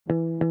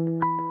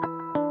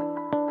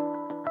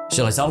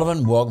Shelley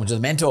Sullivan, welcome to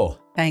The Mentor.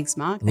 Thanks,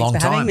 Mark.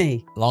 Thanks for having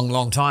me.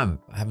 Long time.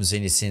 I haven't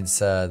seen you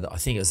since, I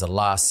think it was the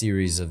last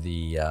series of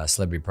the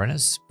Celebrity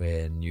Apprentice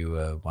when you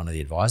were one of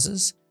the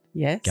advisors.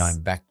 Yes.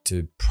 Going back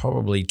to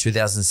probably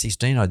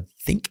 2016, I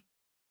think.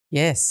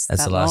 Yes,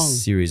 that's the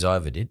last series I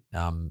ever did.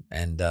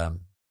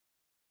 It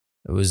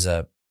was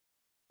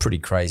pretty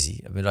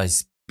crazy. I mean,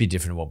 it's a bit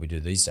different to what we do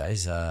these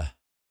days.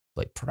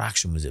 Like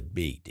production was a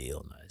big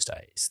deal in those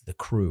days. The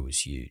crew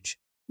was huge.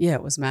 Yeah,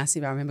 it was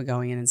massive. I remember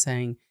going in and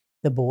seeing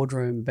the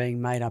boardroom being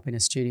made up in a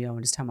studio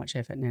and just how much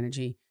effort and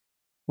energy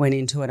went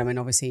into it. I mean,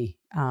 obviously,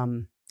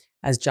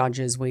 as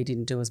judges, we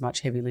didn't do as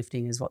much heavy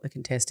lifting as what the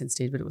contestants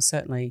did, but it was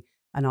certainly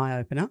an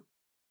eye-opener.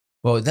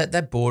 Well,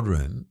 that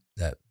boardroom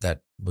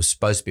that was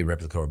supposed to be a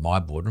replica of my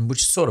boardroom,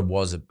 which sort of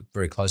was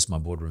very close to my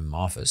boardroom in my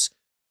office,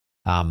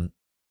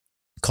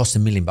 cost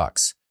 $1 million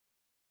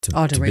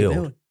to rebuild.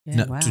 Build. Yeah,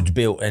 no, wow. To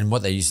build. And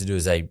what they used to do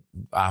is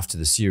after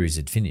the series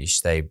had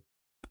finished, they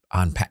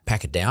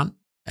pack it down.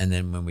 And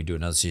then when we do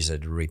another series,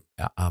 they'd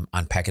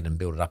unpack it and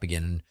build it up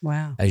again. And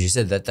wow. As you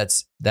said,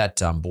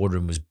 that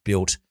boardroom was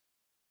built,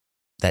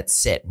 that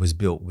set was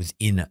built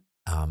within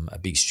a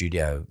big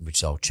studio,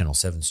 which are Channel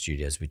 7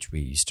 studios, which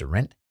we used to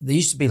rent. There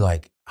used to be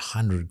like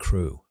 100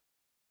 crew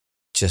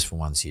just for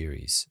one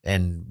series.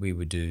 And we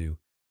would do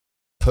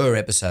per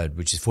episode,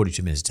 which is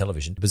 42 minutes of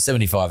television, but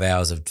 75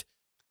 hours of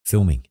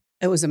filming.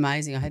 It was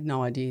amazing. I had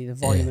no idea the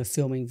volume of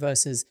filming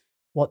versus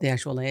what the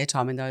actual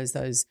airtime in those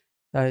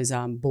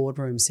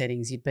boardroom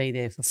settings. You'd be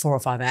there for 4 or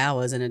 5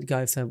 hours and it'd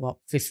go for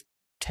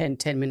 10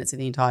 minutes of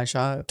the entire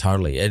show.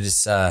 Totally. It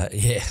is,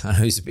 it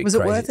was a bit Was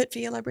crazy. It worth it for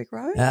Yellow Brick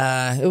Road?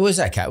 It was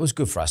okay. It was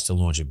good for us to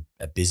launch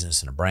a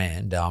business and a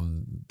brand.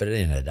 But at the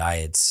end of the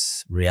day,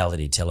 it's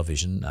reality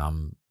television,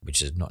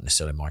 which is not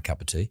necessarily my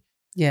cup of tea.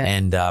 Yeah.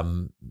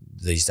 And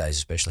these days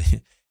especially.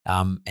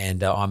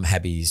 And I'm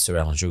happy Sir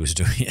Alan Sugar's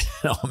doing it.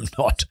 I'm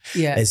not.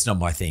 Yeah. It's not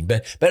my thing.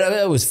 But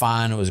it was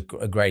fun. It was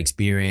a great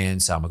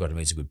experience. I got to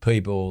meet some good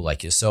people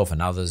like yourself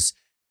and others.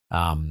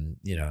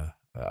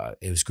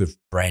 It was good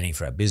branding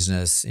for our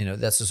business. You know,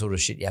 that's the sort of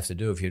shit you have to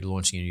do if you're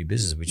launching a new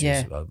business, which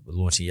is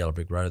launching Yellow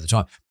Brick Road at the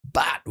time.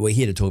 But we're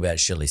here to talk about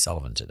Shelley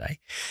Sullivan today.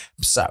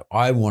 So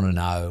I want to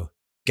know,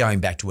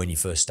 going back to when you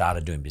first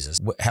started doing business,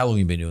 how long have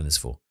you been doing this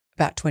for?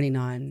 About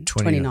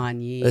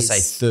 29 years. Let's say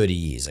 30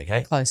 years,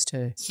 okay? Close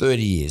to.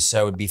 30 years.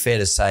 So it would be fair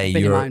to say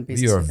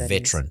you're a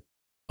veteran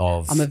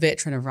of... I'm a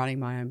veteran of running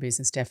my own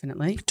business,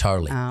 definitely.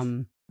 Totally.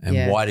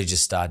 Why did you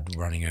start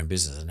running your own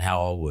business and how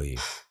old were you?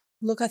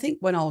 Look, I think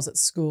when I was at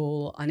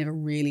school, I never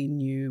really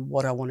knew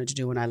what I wanted to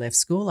do when I left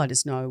school. I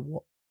just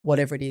know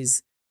whatever it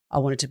is I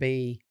wanted to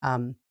be,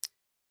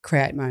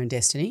 create my own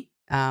destiny.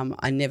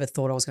 I never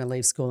thought I was going to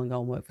leave school and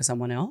go and work for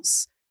someone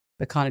else,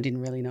 but kind of didn't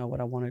really know what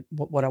I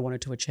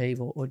wanted to achieve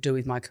or do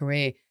with my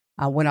career.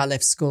 When I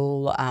left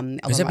school,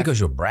 is that because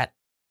you're a brat?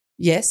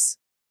 Yes,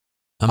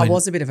 I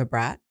was a bit of a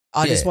brat.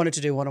 I just wanted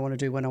to do what I want to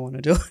do when I want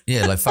to do it.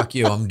 Yeah, like, fuck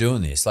you, I'm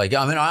doing this. Like,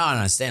 I mean, I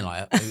understand.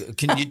 Like,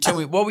 can you tell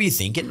me, what were you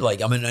thinking?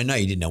 Like, I mean, I know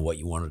you didn't know what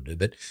you wanted to do,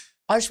 but...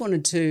 I just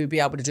wanted to be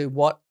able to do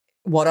what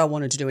I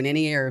wanted to do in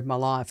any area of my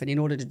life. And in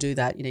order to do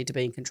that, you need to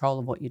be in control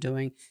of what you're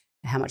doing,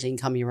 how much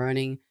income you're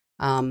earning.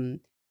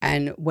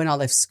 And when I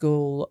left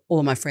school, all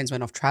of my friends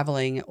went off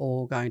traveling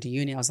or going to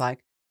uni. I was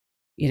like,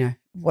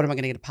 what am I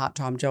going to get a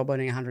part-time job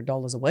earning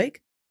 $100 a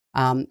week?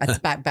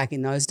 Back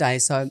in those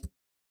days. So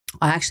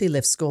I actually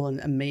left school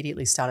and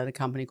immediately started a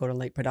company called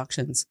Elite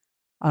Productions.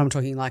 I'm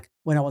talking like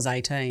when I was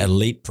 18.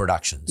 Elite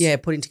Productions. Yeah,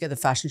 putting together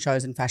fashion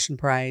shows and fashion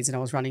parades, and I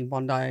was running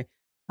Bondi,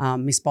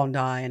 Miss Bondi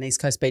and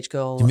East Coast Beach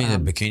Girl. You mean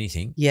the bikini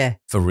thing? Yeah.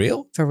 For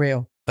real? For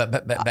real.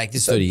 But back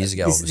this 30 years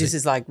ago, this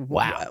is like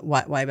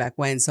way back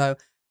when. So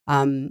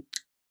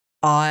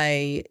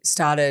I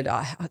started,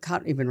 I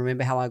can't even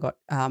remember how I got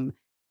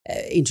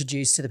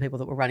introduced to the people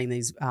that were running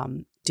these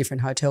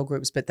different hotel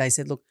groups, but they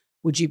said, look,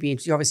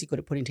 you're obviously good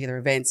at putting together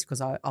events,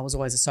 because I was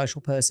always a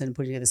social person,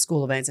 putting together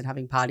school events and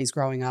having parties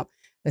growing up.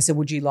 They said,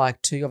 would you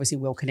like to, you're obviously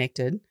well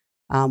connected,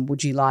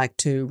 would you like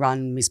to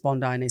run Miss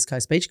Bondi and East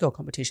Coast Beach Girl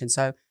competition?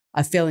 So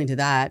I fell into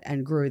that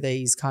and grew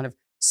these kind of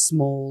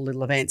small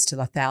little events to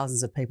like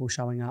thousands of people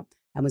showing up,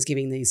 and was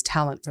giving these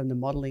talent from the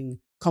modelling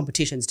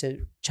competitions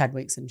to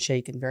Chadwick's and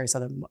Chic and various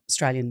other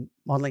Australian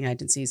modelling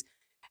agencies.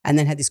 And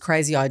then had this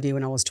crazy idea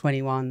when I was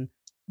 21,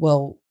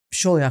 well,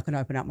 surely I can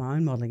open up my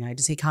own modelling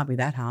agency. It can't be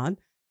that hard.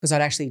 Because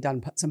I'd actually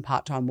done some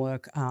part-time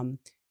work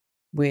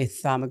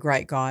with a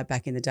great guy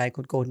back in the day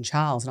called Gordon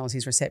Charles, and I was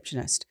his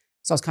receptionist.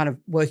 So I was kind of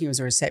working as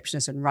a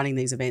receptionist and running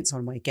these events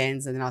on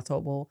weekends. And then I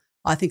thought, well,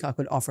 I think I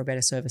could offer a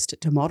better service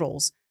to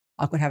models.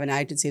 I could have an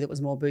agency that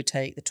was more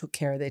boutique, that took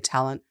care of their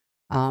talent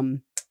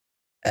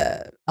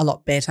a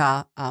lot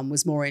better,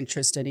 was more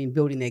interested in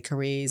building their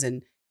careers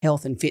and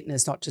health and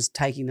fitness, not just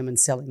taking them and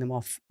selling them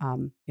off,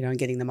 and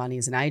getting the money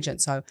as an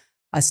agent. So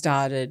I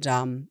started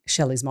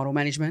Shelley's Model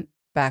Management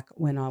back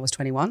when I was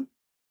 21.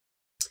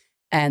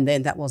 And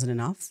then that wasn't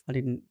enough.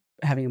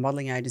 Having a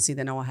modelling agency,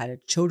 then I had a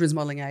children's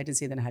modelling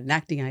agency, then I had an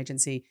acting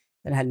agency,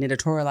 then I had an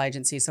editorial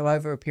agency. So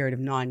over a period of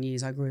 9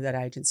 years, I grew that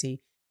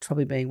agency,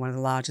 probably being one of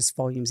the largest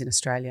volumes in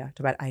Australia,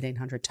 to about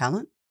 1,800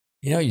 talent.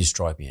 You know, you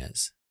strike me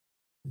as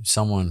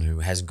someone who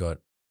hasn't got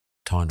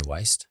time to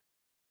waste.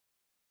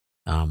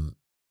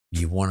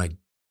 You want to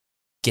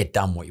get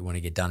done what you want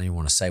to get done, and you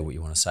want to say what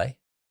you want to say,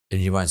 and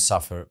you won't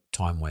suffer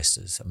time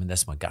wasters. I mean,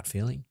 that's my gut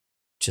feeling.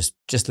 Just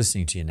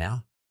listening to you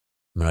now.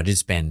 I mean, I did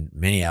spend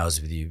many hours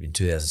with you in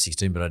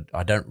 2016, but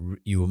I don't.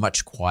 You were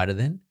much quieter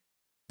then.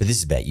 But this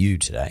is about you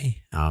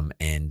today,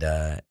 and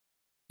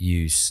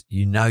you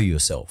know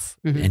yourself.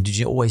 Mm-hmm. And did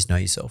you always know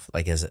yourself,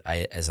 like as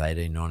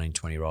 18, 19,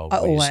 20-year-old? I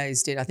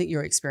always did. I think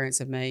your experience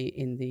of me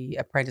in The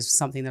Apprentice was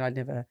something that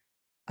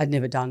I'd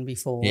never done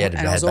before. Yeah,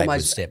 and I was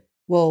almost step.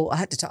 Well, I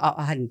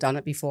hadn't done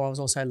it before. I was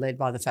also led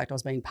by the fact I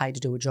was being paid to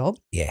do a job.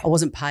 Yeah. I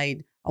wasn't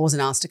paid. I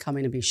wasn't asked to come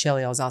in and be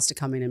Shelley. I was asked to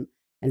come in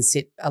and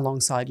sit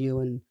alongside you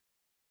and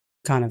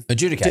kind of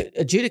adjudicate.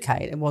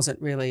 It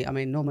wasn't really, I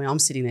mean, normally I'm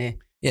sitting there.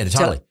 Yeah,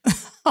 totally.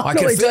 I'm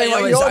really doing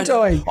what you're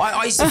doing.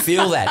 I used to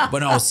feel that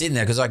when I was sitting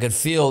there because I could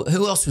feel,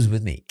 who else was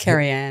with me?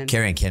 Carrie Ann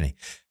Kenny.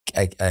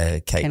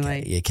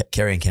 Kenley. Yeah,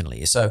 Carrie and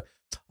Kenley. So,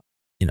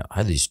 you know, I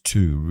had these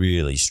two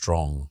really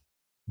strong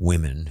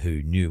women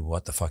who knew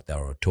what the fuck they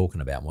were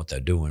talking about and what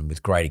they're doing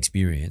with great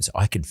experience.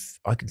 I could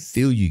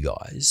feel you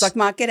guys. It's like,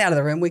 Mark, get out of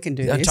the room. We can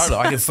do this. Totally.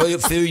 I could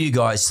feel you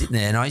guys sitting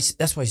there, and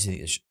that's why I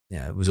think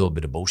it was all a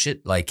bit of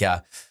bullshit. Like,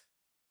 to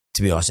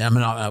be honest, I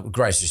mean, with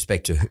great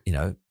respect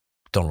to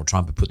Donald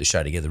Trump who put the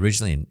show together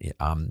originally,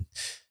 and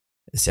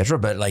etc.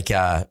 But like,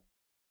 I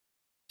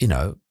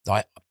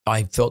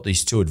felt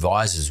these two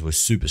advisors were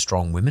super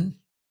strong women.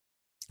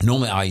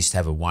 Normally, I used to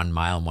have one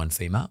male and one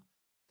female.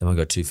 Then we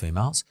got two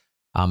females.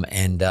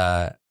 And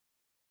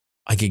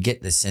I could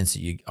get the sense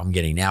that I'm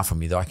getting now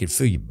from you, that I could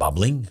feel you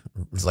bubbling,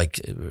 like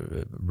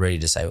ready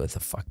to say, what the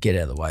fuck, get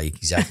out of the way.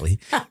 Exactly.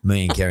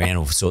 Me and Carrie Ann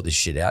will sort this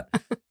shit out,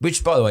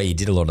 which, by the way, you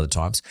did a lot of the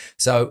times.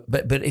 So,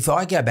 but if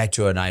I go back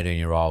to an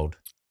 18-year-old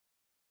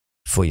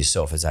for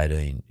yourself as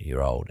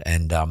 18-year-old,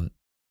 and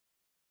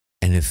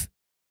if,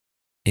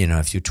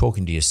 if you're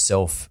talking to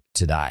yourself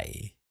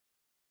today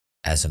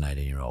as an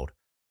 18-year-old,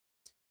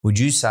 would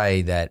you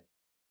say that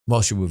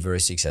whilst you were very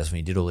successful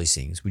and you did all these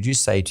things, would you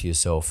say to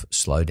yourself,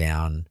 slow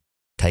down,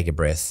 take a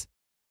breath?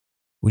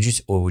 Would you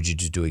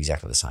just do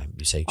exactly the same?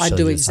 You say, I'd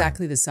do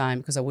exactly the same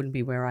because I wouldn't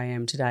be where I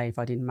am today if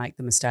I didn't make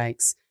the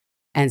mistakes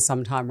and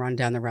sometime run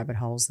down the rabbit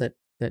holes that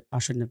I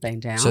shouldn't have been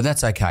down. So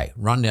that's okay.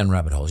 Run down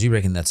rabbit holes. You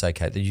reckon that's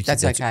okay?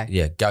 That's okay.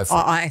 Yeah, go for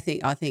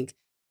it. I think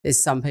there's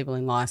some people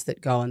in life that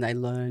go and they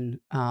learn.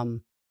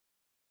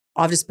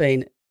 I've just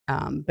been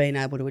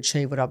able to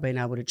achieve what I've been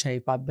able to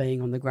achieve by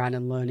being on the ground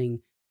and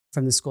learning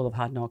from the School of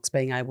Hard Knocks,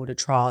 being able to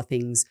try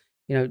things.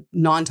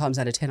 9 times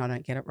out of 10, I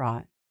don't get it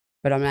right.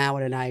 But I'm now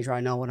at an age where I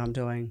know what I'm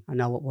doing. I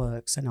know what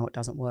works. I know what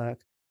doesn't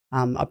work.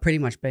 I've pretty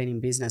much been in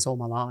business all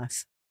my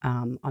life.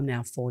 I'm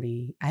now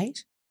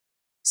 48.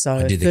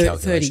 So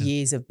 30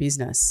 years of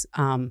business.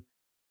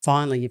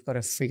 Finally, you've got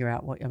to figure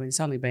out it's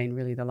only been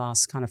really the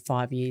last kind of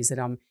 5 years that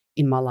I'm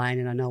in my lane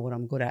and I know what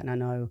I'm good at and I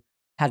know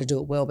how to do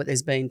it well. But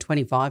there's been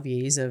 25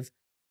 years of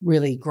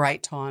really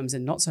great times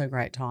and not so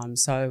great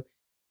times. So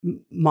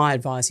my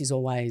advice is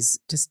always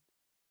just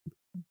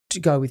to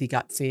go with your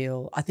gut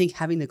feel. I think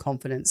having the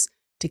confidence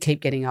to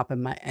keep getting up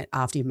and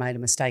after you've made a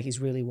mistake is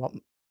really what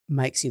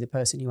makes you the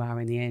person you are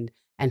in the end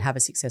and have a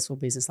successful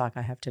business like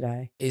I have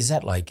today. Is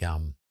that like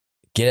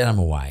get out of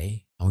my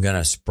way? I'm going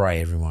to spray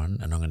everyone,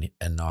 and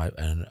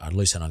at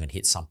least I'm going to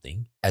hit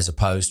something, as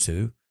opposed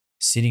to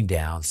sitting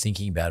down,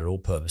 thinking about it all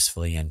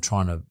purposefully, and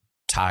trying to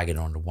target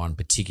onto one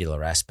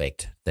particular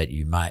aspect that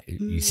you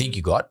think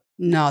you got.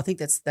 No, I think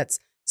that's.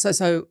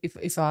 So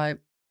if I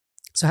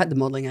had the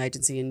modelling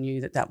agency and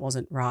knew that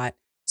wasn't right,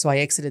 so I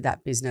exited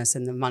that business,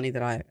 and the money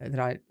that I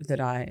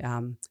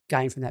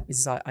gained from that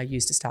business I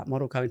used to start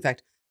ModelCo. In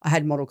fact, I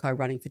had ModelCo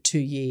running for 2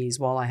 years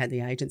while I had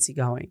the agency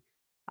going,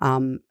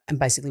 and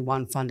basically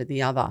one funded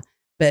the other.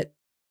 But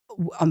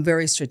I'm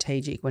very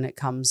strategic when it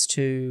comes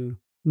to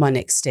my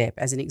next step.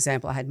 As an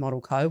example, I had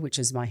ModelCo, which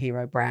is my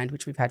hero brand,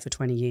 which we've had for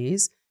 20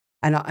 years,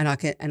 and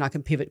I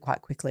can pivot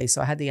quite quickly.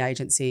 So I had the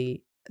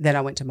agency, then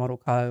I went to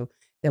ModelCo.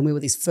 Then we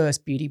were this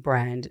first beauty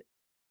brand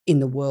in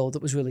the world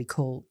that was really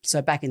cool.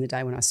 So back in the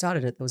day when I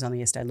started it, there was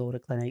only Estee Lauder,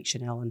 Clinique,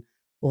 Chanel, and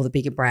all the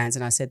bigger brands.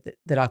 And I said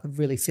that I could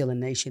really fill a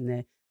niche in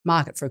the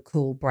market for a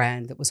cool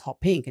brand that was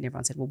hot pink. And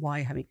everyone said, well, why are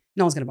you having –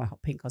 no one's going to buy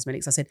hot pink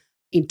cosmetics. I said,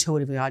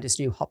 intuitively, I just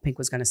knew hot pink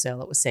was going to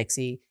sell. It was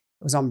sexy.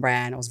 It was on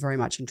brand. I was very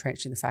much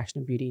entrenched in the fashion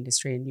and beauty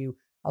industry and knew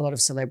a lot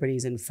of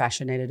celebrities and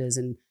fashion editors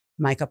and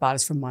makeup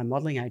artists from my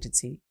modelling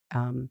agency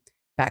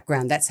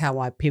background. That's how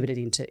I pivoted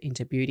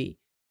into beauty.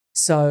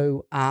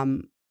 So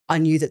I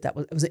knew that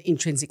was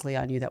intrinsically,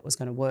 I knew that was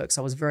going to work.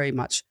 So I was very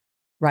much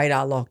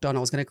radar locked on. I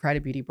was going to create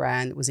a beauty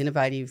brand that was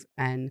innovative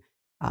and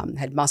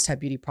had must-have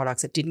beauty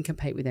products that didn't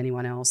compete with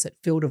anyone else, that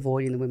filled a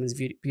void in the women's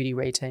beauty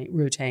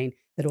routine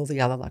that all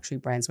the other luxury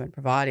brands weren't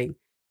providing.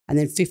 And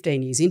then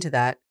 15 years into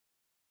that,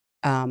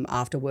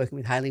 after working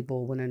with Hailey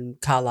Bieber and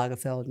Karl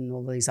Lagerfeld and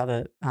all these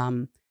other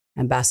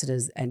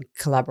ambassadors and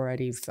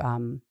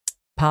collaborative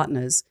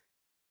partners,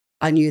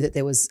 I knew that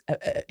there was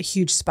a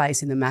huge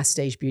space in the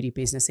masstige beauty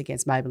business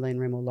against Maybelline,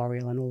 Rimmel,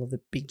 L'Oreal and all of the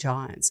big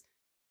giants.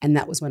 And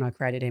that was when I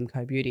created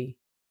MCoBeauty.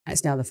 And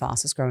it's now the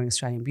fastest growing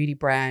Australian beauty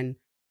brand.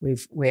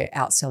 We're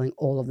outselling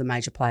all of the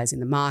major players in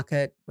the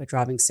market. We're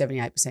driving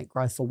 78%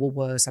 growth for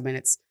Woolworths. I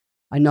mean,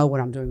 I know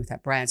what I'm doing with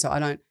that brand.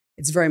 So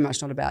it's very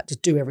much not about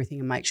just do everything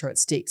and make sure it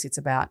sticks. It's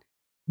about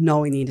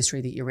knowing the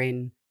industry that you're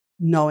in,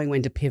 knowing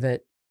when to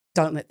pivot,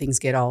 don't let things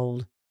get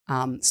old,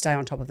 stay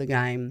on top of the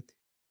game.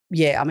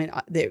 Yeah, I mean,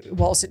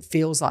 whilst it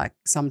feels like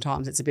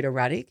sometimes it's a bit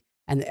erratic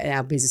and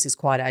our business is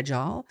quite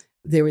agile,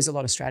 there is a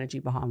lot of strategy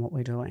behind what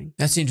we're doing.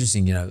 That's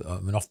interesting. You know, I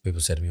mean, often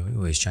people say to me, "We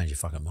always change your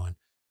fucking mind,"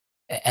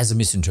 as a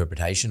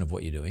misinterpretation of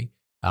what you're doing.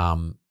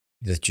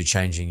 That you're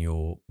changing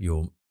your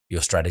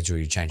strategy, or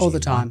you're changing all the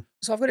your time. mind.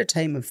 So I've got a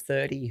team of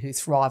 30 who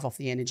thrive off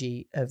the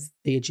energy of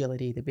the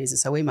agility of the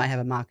business. So we may have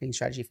a marketing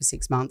strategy for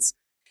 6 months,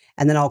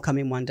 and then I'll come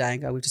in one day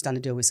and go, "We've just done a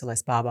deal with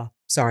Celeste Barber.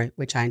 Sorry,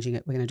 we're changing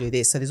it. We're going to do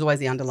this." So there's always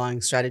the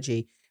underlying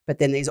strategy, but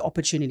then there's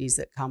opportunities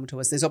that come to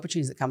us. There's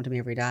opportunities that come to me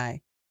every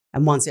day,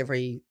 and once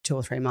every 2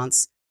 or 3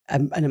 months,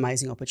 an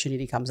amazing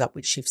opportunity comes up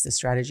which shifts the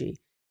strategy.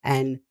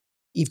 And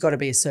you've got to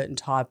be a certain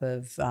type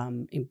of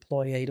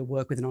employee to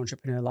work with an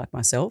entrepreneur like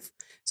myself.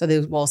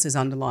 So whilst there's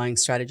underlying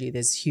strategy,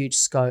 there's huge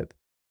scope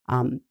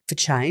for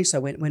change. So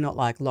we're not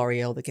like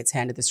L'Oreal that gets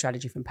handed the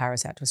strategy from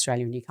Paris out to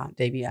Australia and you can't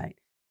deviate.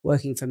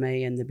 Working for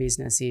me and the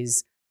business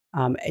is,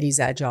 it is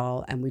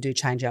agile, and we do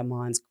change our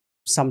minds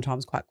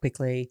sometimes quite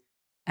quickly.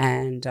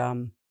 And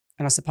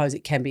I suppose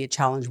it can be a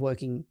challenge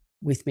working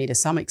with me to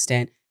some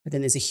extent, but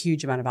then there's a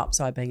huge amount of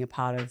upside being a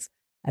part of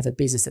a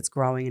business that's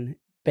growing, and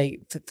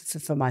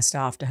for my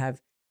staff to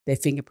have their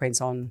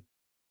fingerprints on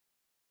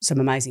some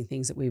amazing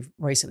things that we've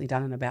recently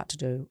done and about to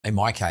do. In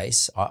my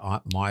case,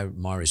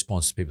 my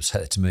response to people say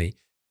that to me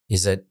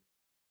is that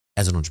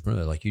as an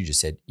entrepreneur, like you just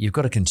said, you've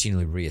got to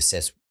continually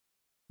reassess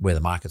where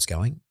the market's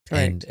going.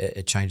 Correct. And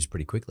it changes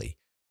pretty quickly.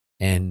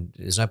 And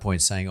there's no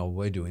point saying, "Oh,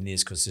 we're doing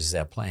this because this is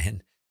our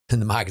plan,"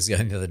 and the market's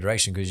going the other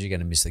direction, because you're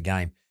going to miss the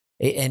game.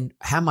 And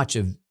how much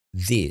of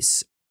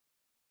this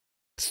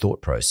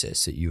thought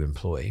process that you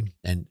employ,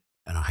 and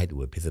I hate the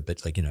word pivot,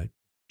 but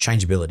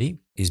changeability,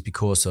 is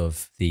because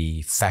of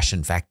the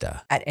fashion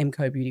factor? At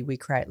MCoBeauty, we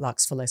create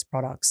luxe for less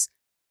products.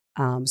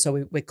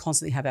 So we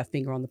constantly have our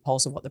finger on the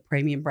pulse of what the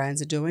premium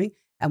brands are doing,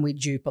 and we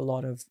dupe a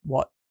lot of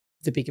what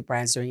the bigger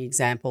brands are doing.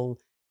 Example,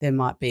 there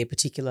might be a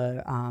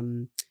particular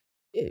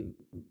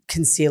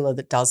concealer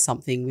that does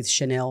something with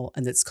Chanel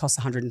and that's costs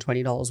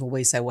 $120. Well,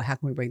 we say, well, how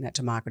can we bring that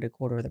to market at a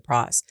quarter of the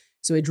price?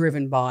 So we're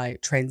driven by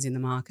trends in the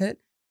market.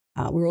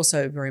 We're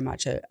also very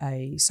much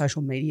a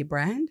social media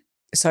brand.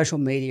 Social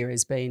media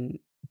has been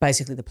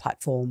basically the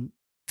platform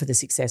for the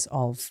success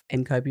of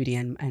MCoBeauty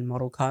and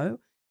ModelCo.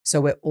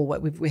 So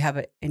we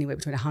have anywhere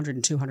between 100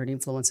 and 200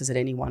 influencers at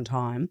any one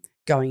time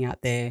going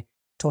out there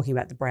talking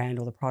about the brand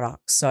or the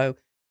product. So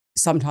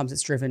sometimes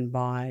it's driven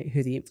by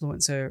who the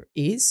influencer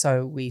is.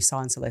 So we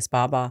signed Celeste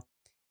Barber.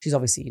 She's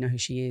obviously, you know who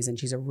she is, and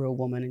she's a real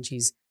woman,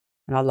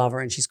 and I love her,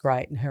 and she's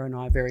great. And her and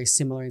I are very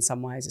similar in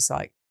some ways. It's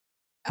like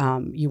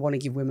you want to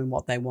give women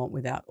what they want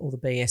without all the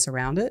BS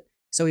around it.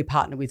 So we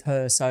partnered with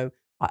her. So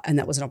and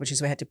that was an opportunity.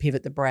 So we had to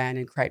pivot the brand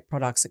and create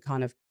products that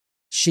kind of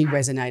she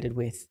resonated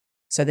with.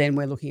 So then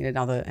we're looking at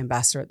another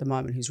ambassador at the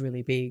moment who's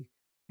really big,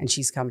 and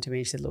she's come to me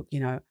and she said, "Look,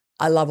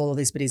 I love all of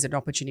this, but is it an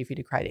opportunity for you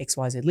to create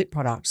XYZ lip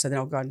product?" So then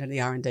I'll go into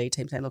the R&D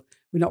team saying, "Look,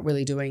 we're not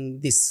really doing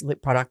this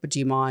lip product, but do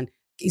you mind?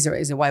 Is there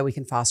a way we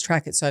can fast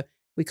track it?" So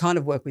we kind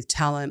of work with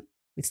talent,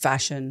 with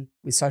fashion,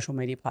 with social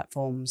media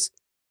platforms.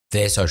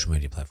 Their social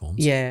media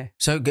platforms. Yeah.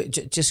 So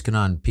just can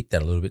I unpick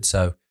that a little bit?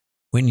 So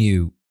when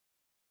you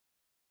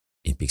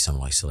pick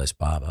someone like Celeste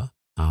Barber,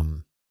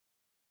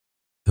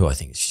 who I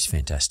think she's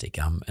fantastic,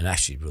 and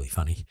actually really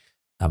funny,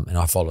 and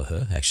I follow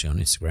her actually on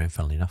Instagram,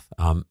 funnily enough.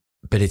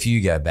 But if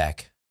you go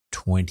back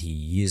 20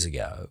 years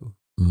ago,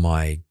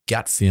 my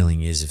gut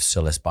feeling is if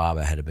Celeste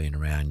Barber had been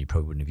around, you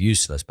probably wouldn't have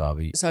used Celeste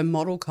Barber. So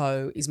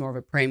ModelCo is more of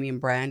a premium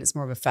brand. It's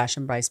more of a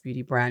fashion-based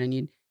beauty brand,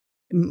 and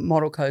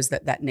ModelCo's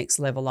that next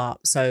level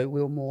up. So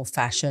we were more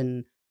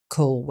fashion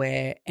cool,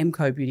 where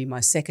MCoBeauty, my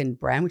second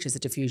brand, which is the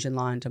diffusion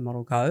line to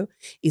ModelCo,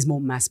 is more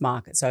mass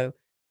market. So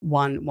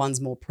one's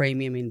more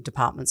premium in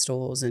department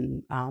stores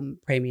and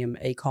premium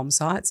e-com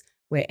sites,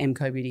 where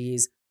MCoBeauty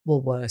is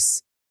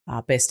Woolworths,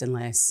 Best and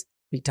Less,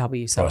 Big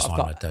W. So Price I've line,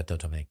 got that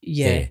type of thing.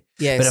 Yeah.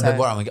 But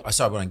what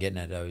I'm getting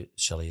at though,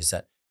 Shelley, is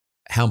that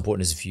how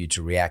important is it for you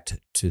to react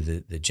to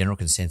the general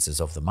consensus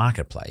of the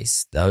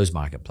marketplace, those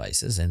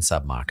marketplaces and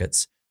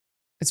sub-markets?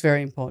 It's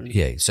very important.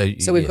 Yeah. So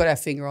we've got our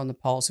finger on the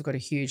pulse. We've got a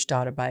huge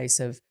database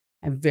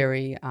and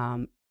very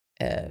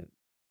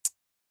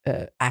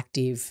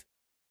active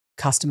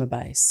customer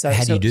base. So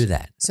how do you do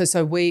that?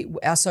 So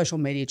our social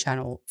media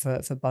channel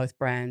for both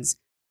brands,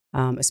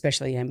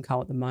 especially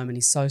MCo at the moment,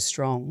 is so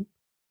strong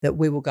that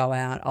we will go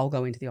out. I'll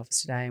go into the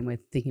office today, and we're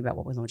thinking about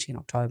what we're launching in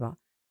October,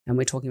 and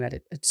we're talking about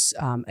it's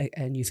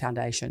a new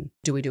foundation.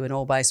 Do we do an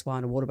oil-based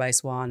one, a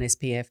water-based one,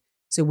 SPF?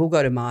 So we'll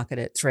go to market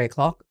at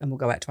 3:00, and we'll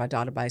go out to our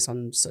database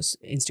on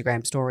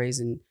Instagram stories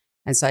and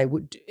and say,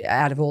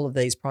 out of all of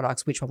these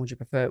products, which one would you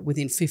prefer?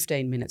 Within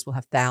 15 minutes, we'll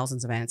have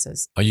thousands of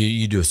answers. Oh,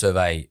 you do a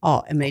survey?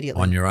 Oh,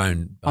 immediately. On your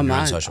own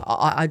social?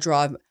 I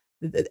drive.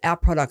 Our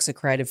products are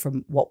created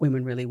from what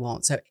women really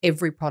want. So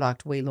every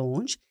product we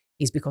launch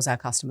is because our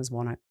customers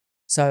want it.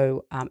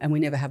 So, and we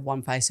never have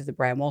one face of the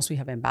brand. Whilst we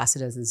have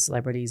ambassadors and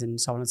celebrities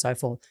and so on and so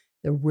forth,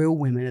 the real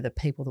women are the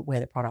people that wear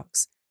the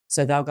products.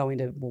 So they'll go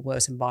into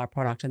Woolworths and buy a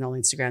product and they'll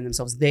Instagram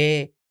themselves.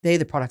 They're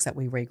the products that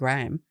we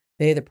regram.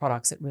 They're the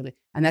products that really,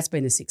 and that's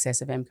been the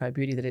success of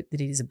MCoBeauty, that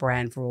it is a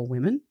brand for all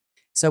women.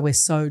 So we're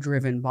so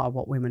driven by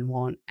what women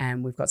want,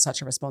 and we've got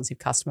such a responsive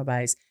customer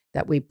base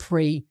that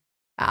we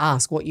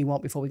ask what you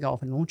want before we go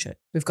off and launch it.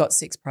 We've got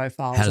 6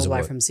 profiles all the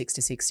way from 6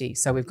 to 60.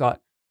 So we've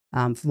got,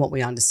 from what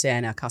we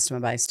understand our customer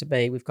base to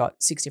be, we've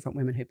got 6 different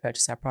women who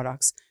purchase our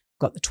products.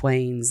 We've got the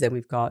tweens, then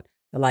we've got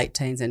the late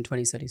teens and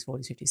 20s, 30s,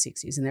 40s, 50s,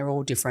 60s, and they're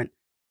all different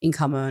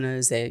income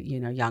earners. They're,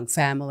 young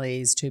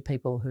families, 2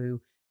 people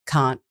who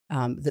can't,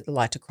 that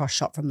like to cross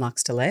shop from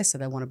luxe to less. So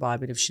they want to buy a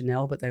bit of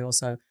Chanel, but they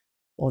also,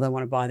 or they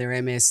want to buy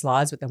their MS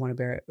slides, but they want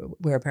to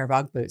wear a pair of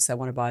Ugg boots. They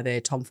want to buy their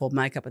Tom Ford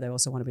makeup, but they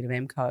also want a bit of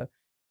MCo.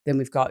 Then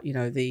we've got,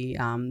 the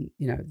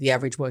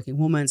average working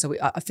woman. So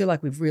I feel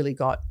like we've really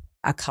got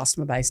our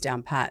customer base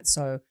down pat.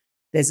 So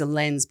there's a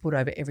lens put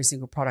over every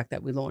single product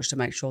that we launch to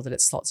make sure that it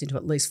slots into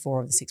at least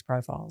 4 of the 6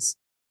 profiles.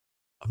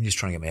 I'm just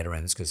trying to get my head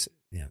around this because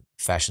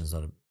fashion's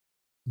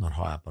not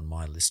high up on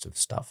my list of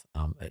stuff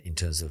in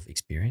terms of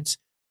experience.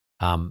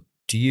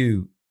 Do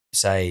you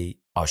say,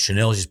 oh,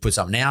 Chanel just put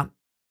something out?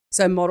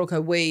 So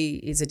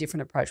ModelCo, is a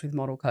different approach with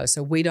ModelCo.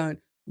 So we don't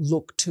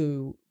look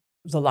to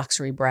the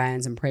luxury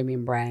brands and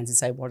premium brands and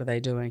say, what are they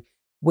doing?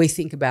 We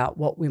think about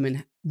what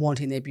women want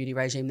in their beauty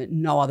regime that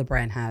no other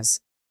brand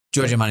has.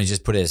 Giorgio Armani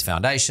just put it as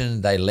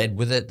foundation. They led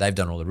with it. They've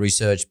done all the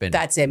research.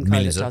 That's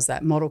MCo that does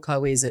that.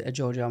 ModelCo is a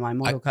Giorgio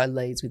Armani. ModelCo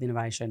leads with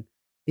innovation.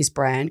 This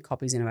brand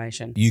copies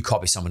innovation. You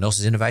copy someone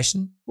else's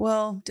innovation?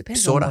 Well,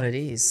 depends on what it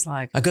is.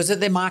 Because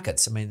they're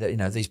markets. I mean,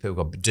 these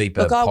people got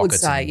deeper pockets. Look, I would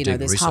say,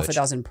 there's research. half a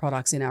dozen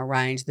products in our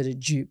range that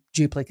are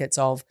duplicates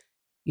of,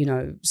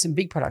 some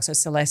big products. So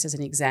Celeste, as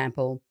an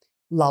example,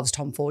 loves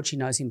Tom Ford. She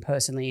knows him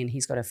personally, and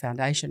he's got a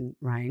foundation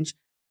range.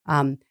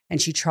 And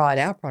she tried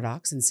our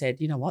products and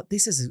said, you know what,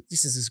 this is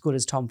as good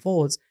as Tom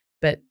Ford's,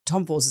 but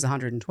Tom Ford's is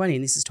 $120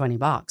 and this is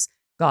 $20.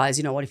 Guys,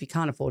 you know what, if you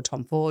can't afford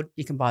Tom Ford,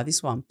 you can buy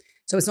this one.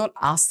 So it's not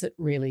us that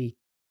really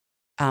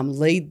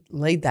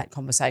lead that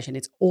conversation.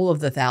 It's all of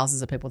the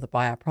thousands of people that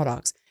buy our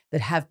products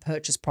that have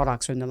purchased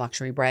products from the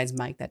luxury brands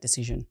make that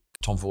decision.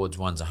 Tom Ford's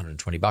one's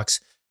 $120.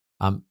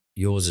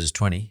 Yours is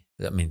 $20.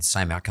 I mean,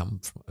 same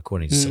outcome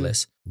according to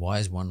Celeste. Why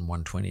is one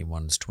 $120,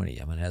 one's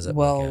 $20? I mean, how's that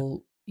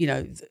work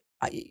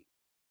out?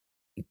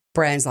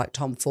 Brands like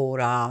Tom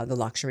Ford are the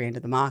luxury end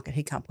of the market.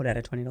 He can't put out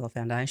a $20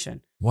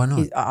 foundation. Why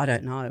not? I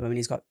don't know. I mean,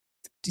 he's got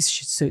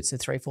suits of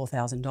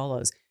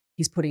 $3,000-$4,000.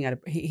 He's putting out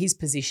his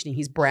positioning,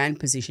 his brand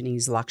positioning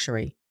is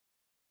luxury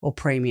or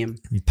premium.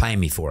 You pay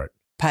me for it.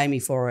 Pay me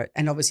for it.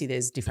 And obviously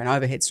there's different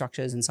overhead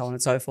structures and so on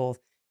and so forth.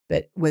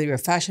 But whether you're a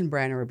fashion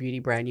brand or a beauty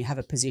brand, you have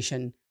a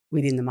position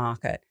within the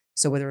market.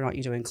 So whether or not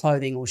you're doing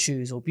clothing or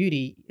shoes or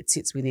beauty, it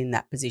sits within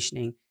that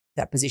positioning.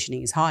 That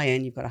positioning is high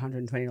end. You've got a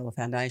 $120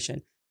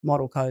 foundation.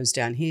 ModelCo's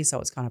down here, so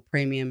it's kind of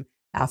premium.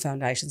 Our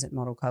foundations at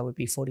ModelCo would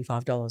be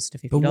 $45 to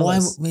 $50. But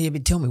why?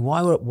 But tell me,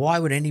 why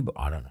would anybody?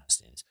 I don't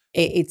understand this.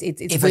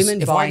 It's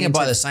women if buying. If I can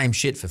buy the same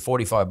shit for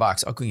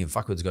 $45, I couldn't give a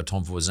fuck whether it's got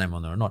Tom Ford's name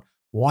on there or not.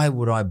 Why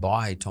would I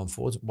buy Tom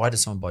Ford's? Why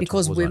does someone buy Tom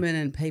Ford's? Because women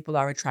and people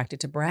are attracted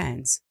to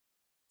brands.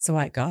 That's the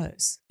way it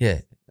goes. Yeah,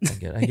 I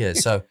get it.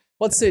 So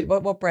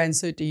what brand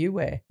suit do you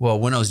wear? Well,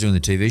 when I was doing the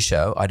TV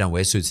show, I don't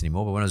wear suits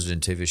anymore, but when I was doing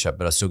the TV show,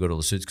 but I still got all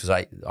the suits because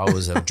I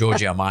was a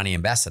Giorgio Armani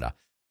ambassador.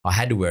 I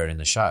had to wear it in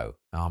the show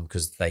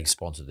because they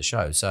sponsored the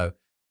show. So,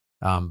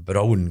 but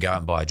I wouldn't go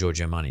and buy a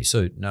Giorgio Armani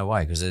suit. No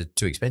way, because they're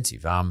too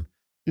expensive. But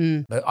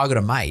I got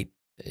a mate,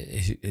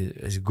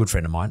 he's a good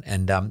friend of mine,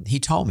 and he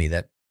told me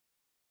that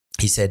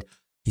he said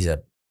he's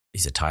a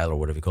tailor or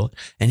whatever you call it,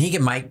 and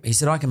he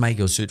said I can make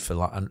your suit for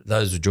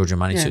those are Giorgio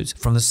Armani suits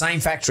from the same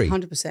factory,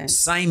 100%,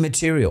 same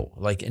material.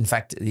 Like in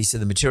fact, he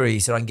said the material. He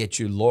said I can get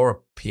you Laura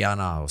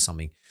Piana or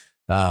something.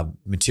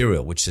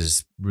 Material, which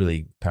is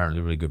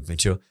apparently really good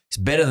material. It's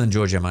better than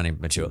Giorgio Armani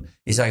material.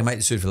 He said I can make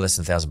the suit for less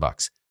than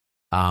 $1,000.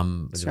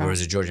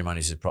 Whereas a Giorgio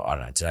Armani suit, I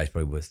don't know, today's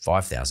probably worth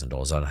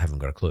 $5,000. I haven't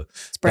got a clue.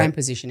 It's brand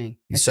positioning.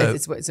 It's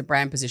a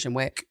brand position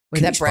where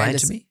that brand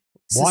is. To me?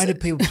 Why do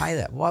people pay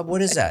that?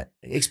 What is that?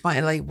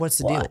 Explain. Like, what's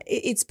the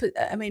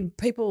deal?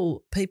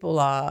 People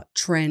are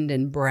trend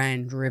and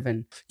brand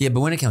driven. Yeah,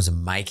 but when it comes to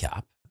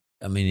makeup,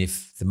 I mean,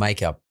 if the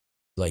makeup,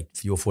 like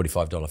if your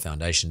 $45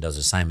 foundation does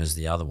the same as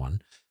the other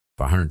one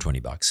for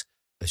 $120,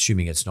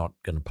 assuming it's not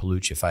going to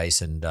pollute your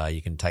face and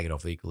you can take it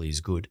off equally as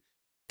good,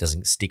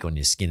 doesn't stick on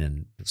your skin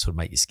and sort of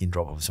make your skin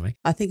drop off or something.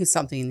 I think it's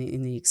something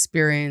in the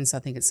experience. I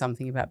think it's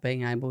something about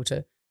being able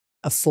to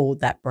afford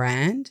that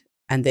brand.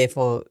 And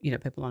therefore,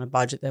 people on a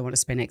budget, they want to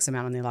spend X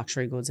amount on their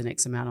luxury goods and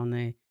X amount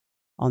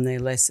on their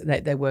less.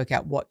 They work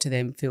out what to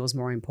them feels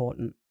more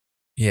important.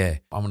 Yeah.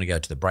 I'm going to go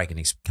to the break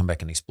and come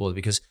back and explore it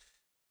because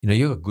you know,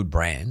 you've got good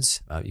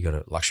brands. You've got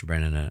a luxury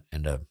brand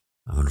and an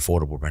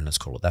affordable brand, let's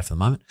call it that for the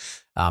moment.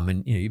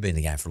 And, you know, you've been in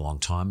the game for a long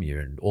time.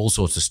 You're in all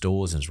sorts of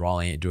stores and it's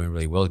rolling, doing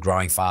really well,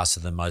 growing faster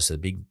than most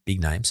of the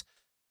big names.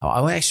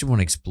 I actually want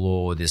to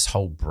explore this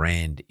whole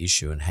brand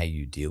issue and how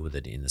you deal with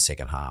it in the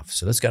second half.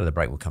 So let's go to the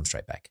break. We'll come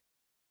straight back.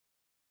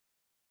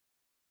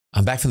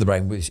 I'm back from the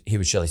break here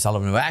with Shelley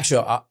Sullivan.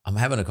 Actually, I'm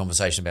having a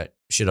conversation about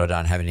shit I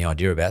don't have any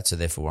idea about, so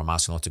therefore I'm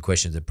asking lots of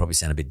questions that probably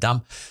sound a bit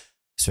dumb,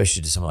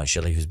 especially to someone like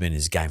Shelley who's been in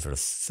this game for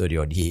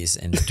 30-odd years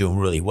and doing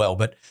really well.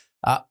 But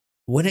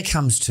when it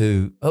comes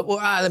to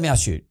let me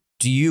ask you,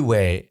 do you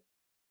wear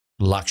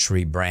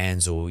luxury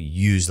brands or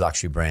use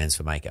luxury brands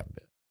for makeup?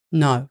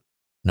 No.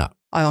 No.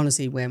 I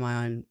honestly wear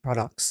my own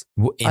products.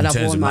 I've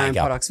worn my own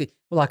products.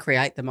 Well, I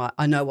create them.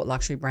 I know what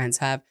luxury brands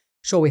have.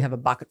 Sure, we have a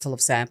bucket full of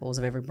samples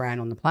of every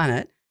brand on the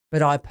planet,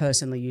 but I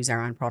personally use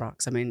our own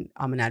products. I mean,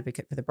 I'm an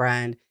advocate for the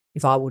brand.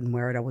 If I wouldn't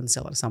wear it, I wouldn't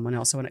sell it to someone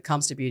else. So when it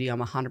comes to beauty, I'm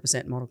 100%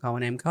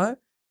 ModelCo and MCo.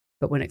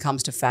 But when it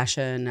comes to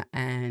fashion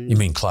and you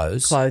mean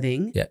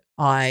clothing, yeah,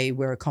 I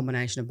wear a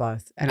combination of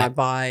both. And I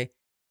buy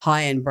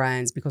high-end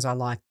brands because I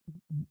like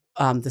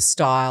the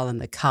style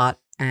and the cut,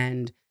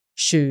 and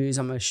shoes.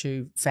 I'm a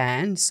shoe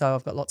fan, so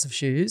I've got lots of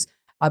shoes.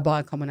 I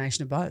buy a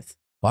combination of both.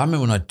 Well, I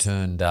remember when I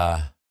turned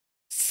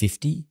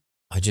 50,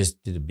 I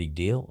just did a big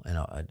deal and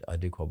I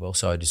did quite well.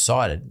 So I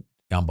decided to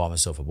go and buy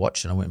myself a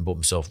watch, and I went and bought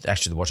myself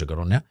actually the watch I got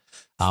on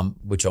now,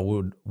 which I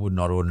would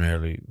not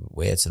ordinarily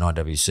wear. It's an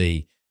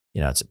IWC,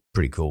 you know, it's a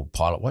pretty cool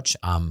pilot watch.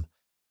 And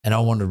I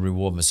wanted to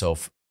reward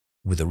myself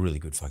with a really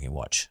good fucking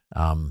watch.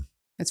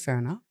 That's fair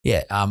enough.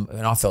 Yeah.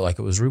 And I felt like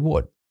it was a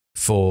reward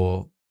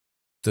for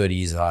 30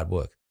 years of hard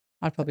work.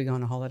 I'd probably go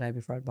on a holiday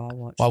before I'd buy a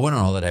watch. Well, I went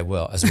on holiday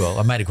as well.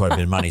 I made quite a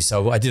bit of money,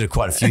 so I did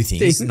quite a few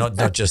things, not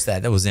just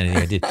that. That wasn't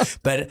anything I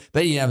did.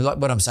 But you know, like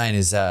what I'm saying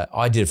is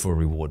I did it for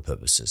reward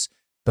purposes,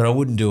 but I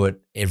wouldn't do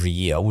it every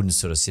year. I wouldn't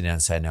sort of sit down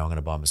and say, no, I'm going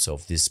to buy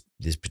myself this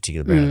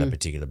particular brand or that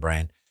particular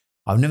brand.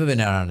 I've never been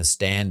able to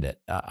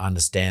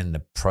understand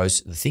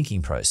the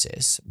thinking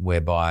process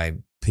whereby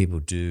people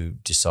do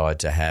decide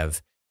to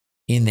have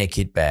in their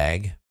kit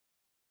bag,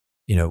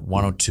 you know,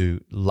 one or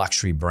two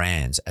luxury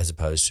brands as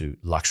opposed to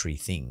luxury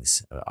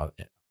things.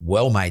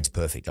 Well-made's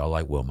perfect. I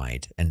like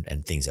well-made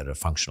and things that are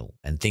functional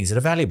and things that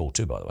are valuable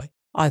too, by the way.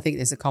 I think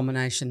there's a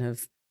combination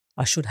of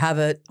I should have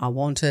it, I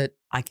want it,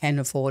 I can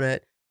afford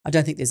it. I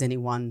don't think there's any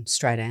one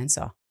straight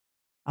answer.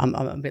 I'm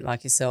a bit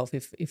like yourself.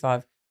 If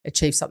I've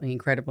achieved something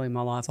incredible in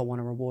my life, I want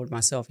to reward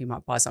myself. You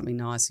might buy something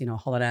nice, you know, a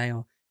holiday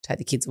or take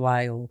the kids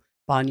away or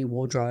buy a new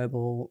wardrobe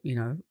or, you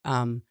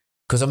know.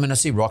 Because, I mean, I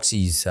see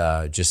Roxy's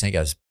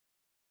Jasenko's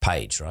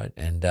page, right?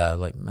 And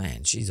like,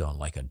 man, she's on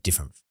like a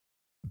different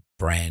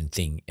brand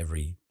thing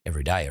every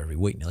day, every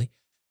week nearly.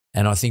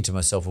 And I think to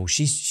myself, well,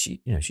 she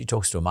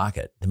talks to a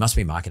market. There must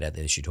be a market out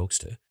there that she talks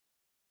to.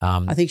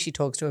 I think she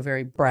talks to a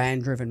very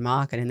brand-driven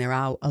market, and there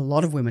are a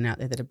lot of women out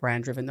there that are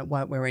brand-driven that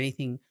won't wear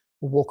anything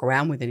or walk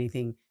around with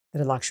anything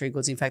that are luxury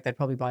goods. In fact, they'd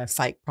probably buy a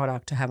fake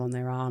product to have on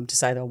their arm to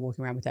say they're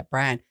walking around with that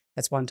brand.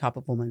 That's one type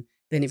of woman.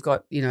 Then you've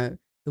got, you know,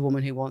 the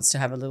woman who wants to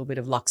have a little bit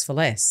of luxe for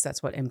less.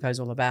 That's what MCo's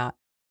all about.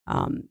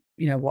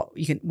 You know what,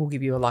 we'll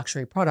give you a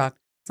luxury product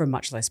for a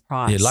much less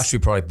price. Yeah, luxury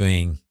product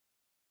being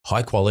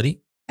high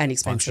quality and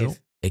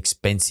expensive.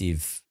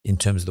 Expensive in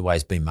terms of the way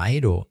it's been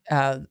made, or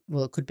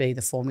well, it could be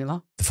the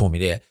formula. The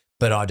formula, yeah.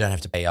 But I don't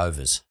have to pay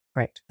overs.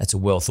 Correct. That's a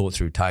well thought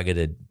through,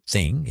 targeted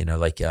thing. You know,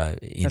 like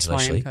intellectually. That's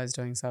why MCo's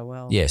doing so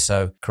well. Yeah.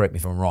 So correct me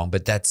if I'm wrong,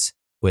 but that's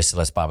where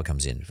Celeste Barber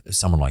comes in.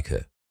 Someone like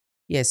her.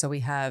 Yeah. So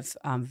we have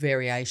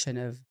variation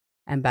of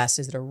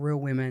ambassadors that are real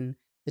women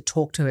that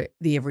talk to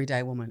the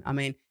everyday woman. I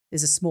mean,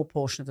 there's a small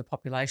portion of the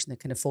population that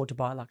can afford to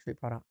buy luxury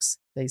products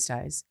these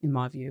days, in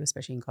my view,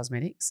 especially in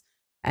cosmetics.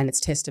 And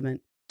it's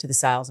testament to the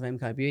sales of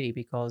MCoBeauty,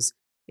 because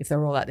if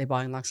they're all out there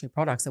buying luxury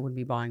products, they wouldn't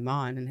be buying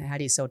mine. And how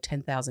do you sell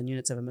 10,000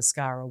 units of a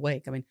mascara a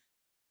week? I mean,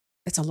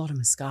 that's a lot of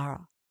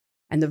mascara.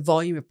 And the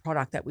volume of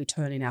product that we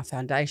turn in our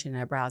foundation and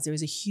our brows, there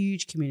is a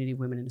huge community of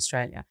women in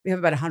Australia. We have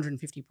about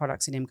 150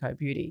 products in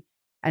MCoBeauty.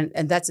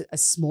 And that's a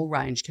small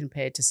range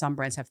compared to some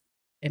brands have,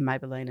 in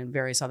Maybelline and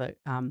various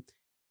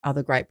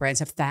other great brands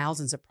have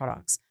thousands of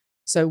products.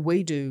 So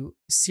we do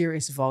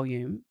serious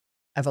volume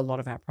of a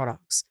lot of our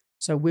products.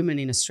 So women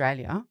in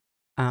Australia,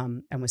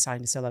 and we're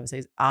starting to sell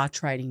overseas, are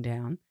trading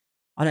down.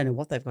 I don't know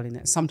what they've got in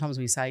there. Sometimes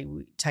we say,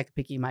 take a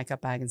pick of your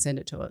makeup bag and send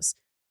it to us.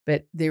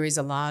 But there is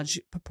a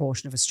large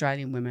proportion of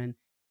Australian women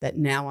that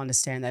now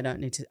understand they don't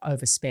need to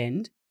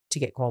overspend to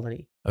get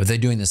quality. Are they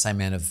doing the same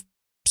amount of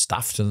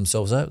stuff to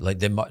themselves though? Like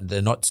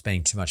they're not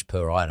spending too much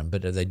per item,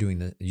 but are they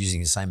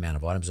using the same amount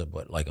of items,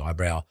 like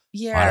eyebrow?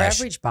 Yeah, our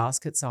average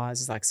basket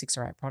size is like 6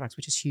 or 8 products,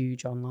 which is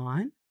huge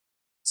online.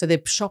 So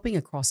they're shopping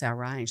across our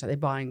range. Like they're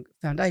buying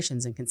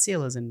foundations and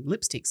concealers and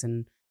lipsticks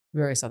and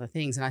various other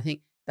things. And I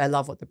think they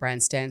love what the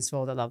brand stands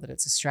for. They love that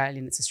it's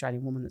Australian. It's an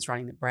Australian woman that's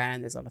running the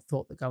brand. There's a lot of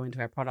thought that go into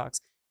our products.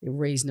 They're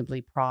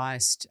reasonably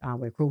priced.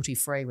 We're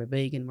cruelty-free. We're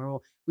vegan.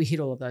 We hit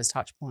all of those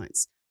touch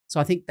points. So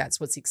I think that's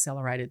what's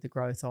accelerated the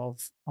growth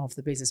of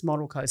the business.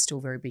 ModelCo is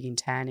still very big in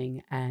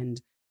tanning and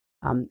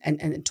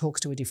it talks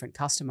to a different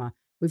customer.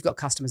 we've got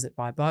customers that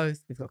buy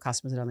both. We've got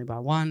customers that only buy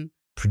one.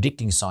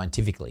 Predicting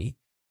scientifically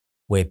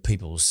where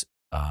people's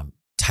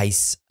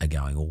tastes are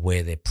going or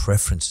where their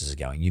preferences are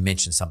going. You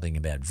mentioned something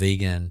about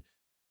vegan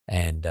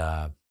and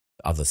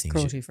other things.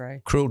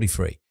 Cruelty-free.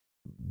 Cruelty-free.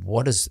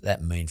 What does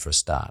that mean for a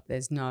start?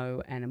 There's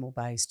no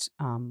animal-based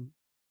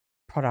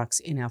products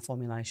in our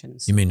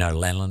formulations. You mean no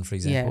lanolin, for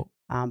example?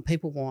 Yeah.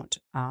 People want,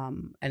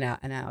 and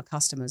our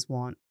customers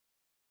want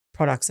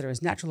products that are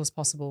as natural as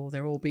possible.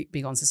 They're all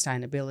big on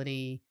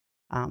sustainability.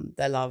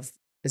 They love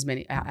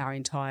our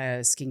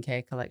entire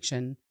skincare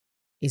collection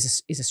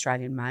is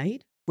Australian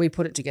made. We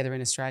put it together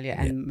in Australia,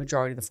 and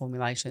majority of the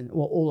formulation,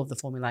 or all of the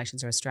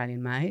formulations, are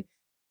Australian made.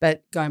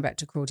 But going back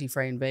to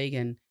cruelty-free and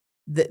vegan,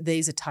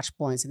 these are touch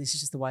points, and this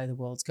is just the way the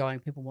world's going.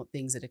 People want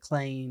things that are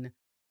clean,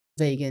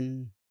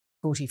 vegan,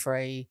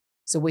 cruelty-free.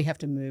 So we have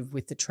to move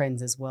with the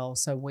trends as well.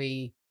 So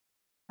we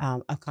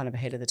are kind of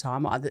ahead of the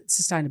time.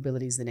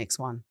 Sustainability is the next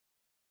one.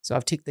 So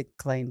I've ticked the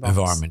clean box.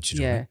 Environment,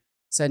 you're doing.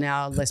 So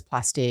now less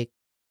plastic,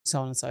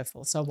 so on and so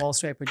forth. So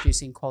whilst we're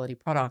producing quality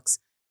products,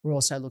 we're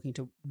also looking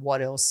to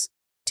what else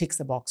ticks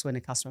the box when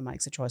a customer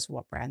makes a choice for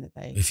what brand that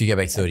they. If you go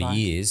back 30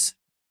 years,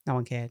 no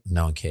one cared.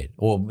 No one cared,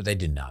 or they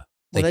didn't know.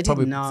 They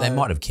didn't know. They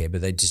might have cared,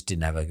 but they just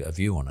didn't have a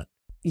view on it.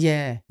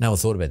 Yeah. No one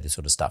thought about this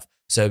sort of stuff.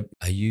 So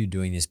are you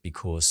doing this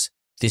because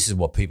this is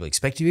what people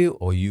expect of you,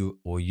 or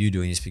you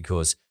doing this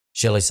because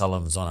Shelley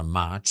Sullivan's on a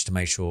march to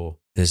make sure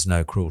there's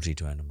no cruelty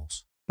to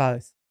animals?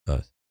 Both.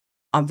 Both.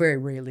 I'm very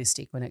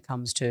realistic when it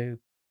comes to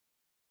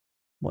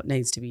what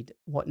needs to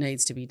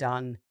be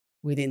done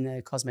within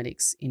the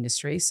cosmetics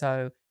industry.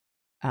 So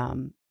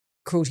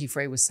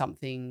cruelty-free was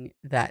something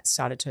that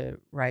started to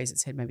raise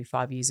its head maybe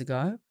 5 years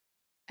ago.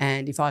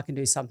 And if I can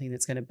do something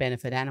that's going to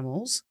benefit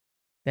animals,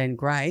 then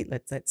great.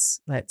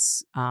 Let's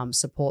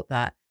support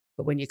that.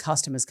 But when your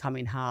customers come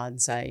in hard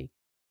and say,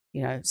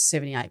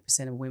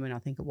 78% of women, I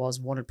think it was,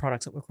 wanted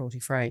products that were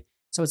cruelty-free.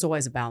 So it's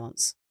always a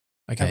balance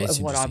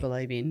of what I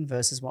believe in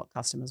versus what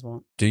customers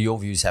want. Do your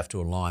views have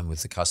to align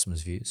with the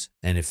customer's views?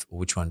 And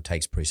which one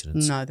takes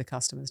precedence? No, the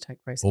customers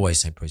take precedence.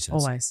 Always take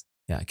precedence? Always.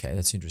 Yeah, okay,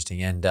 that's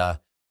interesting. And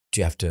do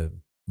you have to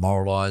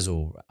moralise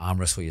or arm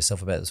wrestle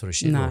yourself about that sort of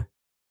shit? No.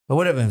 But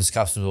whatever if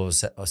customers all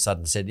of a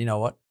sudden said, you know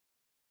what,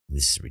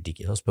 this is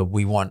ridiculous, but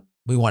we want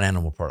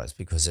animal products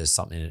because there's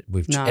something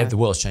that the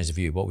world's changed the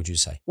view. What would you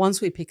say?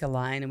 Once we pick a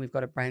lane and we've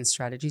got a brand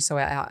strategy,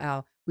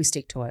 so we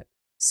stick to it.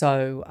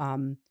 So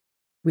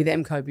with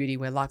MCoBeauty,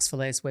 we're Lux for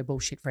Less, we're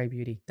bullshit-free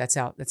beauty. That's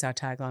our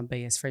tagline,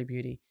 BS-free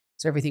beauty.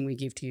 So everything we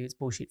give to you is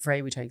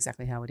bullshit-free. We tell you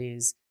exactly how it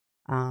is,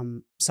 so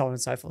on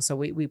and so forth. So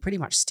we pretty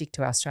much stick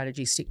to our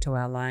strategy, stick to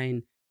our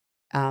lane.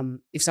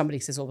 If somebody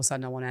says all of a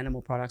sudden I want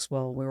animal products,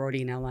 well, we're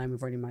already in our lane.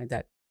 We've already made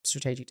that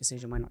strategic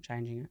decision. We're not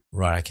changing it.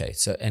 Right. Okay.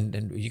 So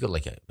and you got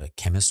like a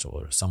chemist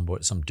or some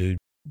dude.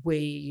 We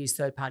use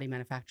third-party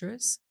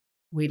manufacturers.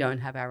 We don't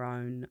have our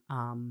own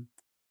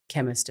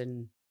chemist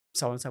and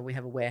so on. So we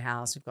have a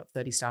warehouse. We've got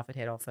 30 staff at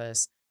head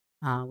office.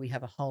 We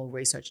have a whole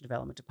research and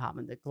development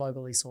department that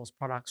globally source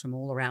products from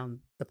all around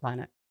the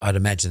planet. I'd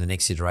imagine the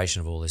next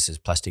iteration of all this is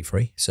plastic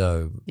free.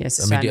 So yes,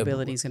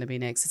 sustainability is going to be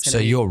next.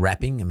 You're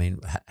wrapping. I mean,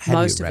 how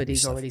most do you wrap of it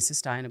is stuff? already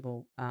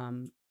sustainable.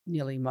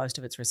 Nearly most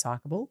of it's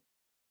recyclable.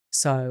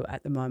 So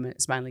at the moment,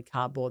 it's mainly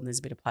cardboard, and there's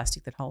a bit of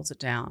plastic that holds it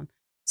down.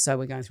 So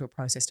we're going through a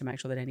process to make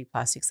sure that any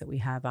plastics that we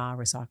have are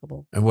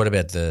recyclable. And what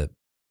about the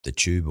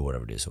tube or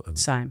whatever it is?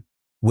 Same.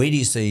 Where do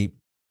you see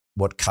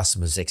what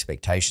customers'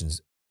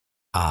 expectations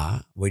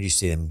are? Where do you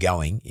see them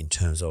going in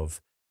terms of,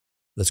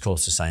 let's call it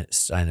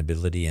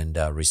sustainability and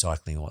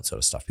recycling, all that sort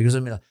of stuff? Because I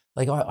mean,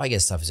 like I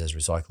get stuff that says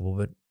recyclable,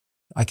 but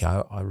okay,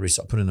 I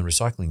put it in the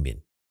recycling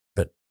bin.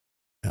 But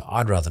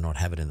I'd rather not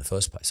have it in the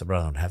first place. I'd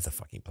rather not have the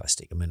fucking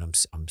plastic. I mean,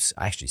 I'm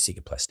actually sick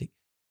of plastic.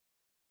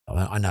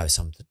 I know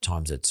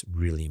sometimes it's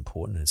really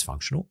important and it's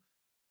functional,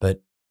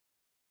 but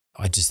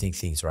I just think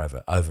things are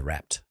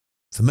overwrapped.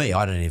 For me,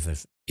 I don't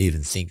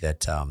even think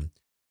that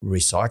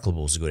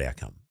recyclable is a good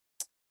outcome.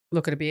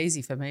 Look, it'd be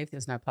easy for me if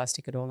there's no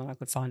plastic at all and I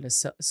could find a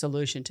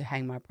solution to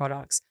hang my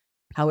products.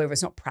 However,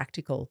 it's not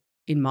practical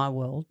in my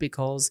world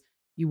because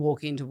you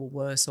walk into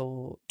Woolworths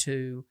or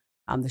to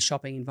the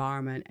shopping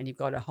environment and you've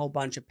got a whole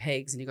bunch of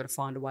pegs and you've got to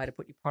find a way to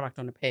put your product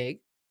on a peg.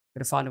 You've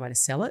got to find a way to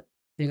sell it.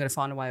 Then you've got to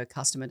find a way for a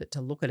customer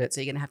to look at it.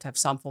 So you're going to have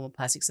some form of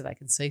plastic so they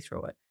can see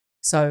through it.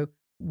 So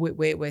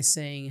we're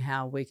seeing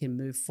how we can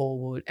move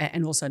forward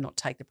and also not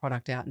take the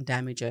product out and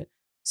damage it.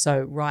 So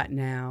right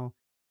now,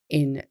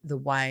 in the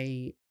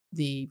way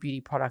the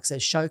beauty products are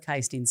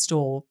showcased in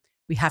store,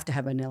 we have to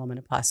have an element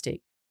of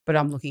plastic. But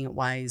I'm looking at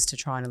ways to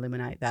try and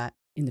eliminate that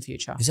in the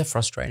future. Is that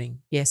frustrating?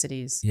 Yes, it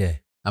is. Yeah.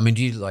 I mean,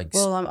 do you like?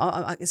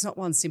 Well, it's not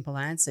one simple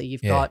answer.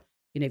 You've got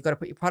to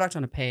put your product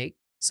on a peg.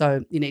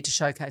 So you need to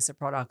showcase the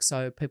product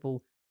so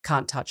people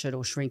can't touch it,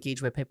 or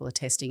shrinkage where people are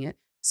testing it.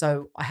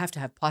 So I have to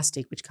have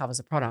plastic which covers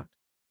the product.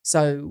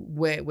 So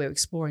we're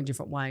exploring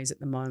different ways at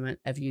the moment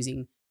of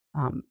using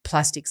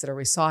plastics that are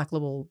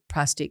recyclable,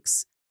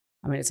 plastics.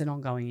 I mean, it's an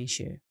ongoing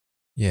issue.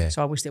 Yeah.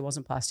 So I wish there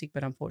wasn't plastic,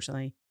 but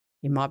unfortunately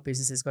in my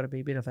business there's got to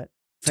be a bit of it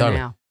for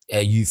now. Are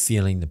you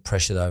feeling the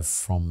pressure though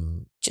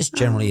from just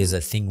generally as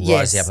a thing Yes.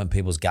 rising up in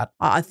people's gut?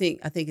 I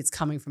think it's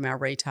coming from our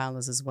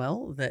retailers as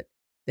well, that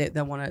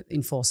they want to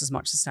enforce as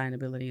much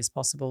sustainability as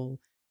possible.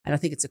 And I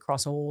think it's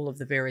across all of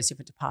the various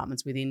different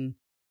departments within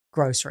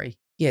grocery.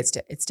 Yeah,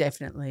 it's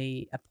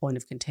definitely a point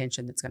of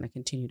contention that's going to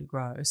continue to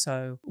grow.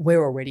 So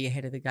we're already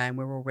ahead of the game.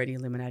 We're already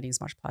eliminating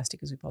as much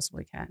plastic as we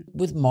possibly can.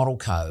 With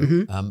ModelCo,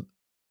 Mhm.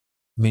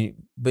 I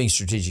mean, being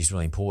strategic is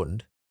really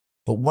important,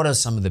 but what are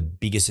some of the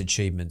biggest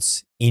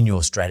achievements in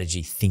your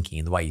strategy thinking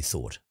and the way you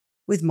thought?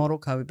 With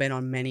ModelCo, we've been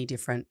on many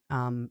different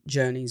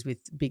journeys with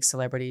big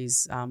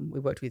celebrities. We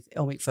worked with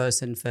Elle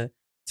Macpherson for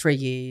 3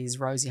 years,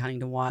 Rosie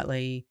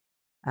Huntington-Whiteley,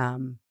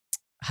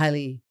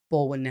 Hailey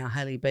Baldwin, now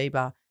Hailey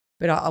Bieber.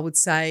 But I would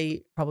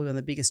say probably one of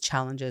the biggest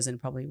challenges and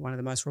probably one of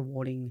the most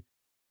rewarding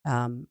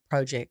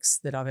projects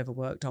that I've ever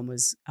worked on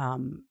was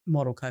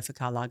ModelCo for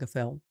Karl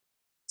Lagerfeld.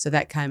 So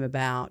that came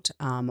about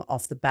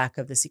off the back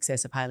of the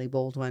success of Hailey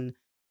Baldwin.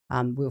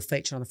 We were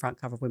featured on the front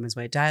cover of Women's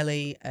Wear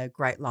Daily. A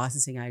great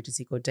licensing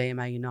agency called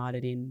DMA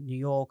United in New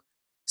York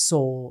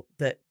saw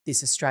that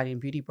this Australian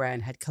beauty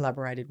brand had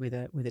collaborated with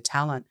a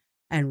talent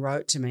and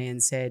wrote to me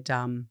and said,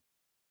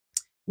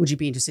 would you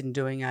be interested in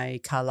doing a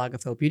Karl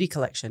Lagerfeld beauty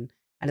collection?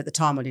 And at the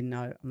time I didn't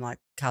know. I'm like,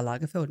 Karl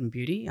Lagerfeld and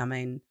beauty? I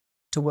mean,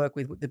 to work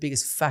with the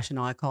biggest fashion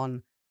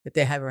icon that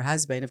there ever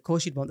has been, of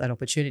course you'd want that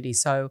opportunity.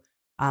 So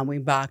we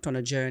embarked on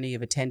a journey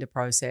of a tender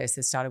process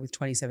that started with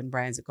 27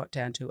 brands. It got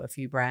down to a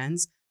few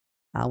brands.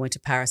 I went to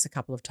Paris a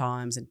couple of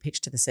times and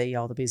pitched to the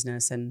CEO of the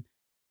business,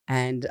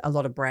 and a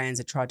lot of brands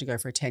had tried to go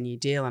for a 10-year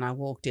deal, and I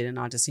walked in and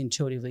I just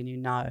intuitively knew,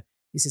 no,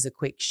 this is a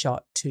quick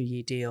shot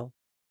 2-year deal.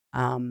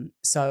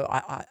 So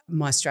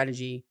my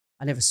strategy,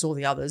 I never saw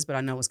the others, but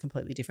I know it was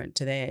completely different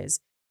to theirs.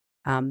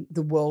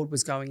 The world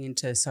was going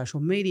into social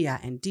media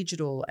and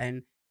digital,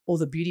 and all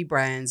the beauty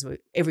brands,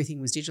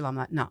 everything was digital. I'm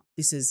like, no,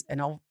 this is an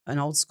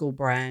old school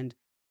brand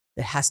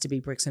that has to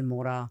be bricks and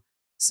mortar.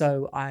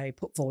 So I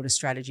put forward a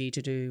strategy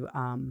to do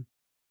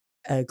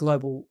a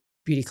global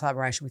beauty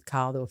collaboration with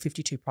Karl. There were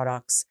 52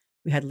 products.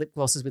 We had lip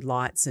glosses with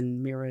lights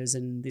and mirrors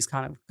and this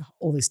kind of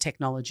all this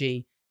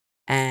technology.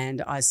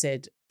 And I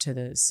said to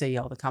the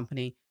CEO of the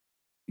company,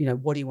 you know,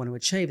 what do you want to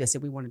achieve? They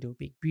said, we want to do a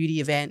big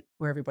beauty event,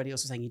 where everybody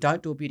else was saying, you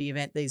don't do a beauty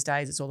event these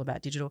days. It's all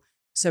about digital.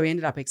 So we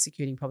ended up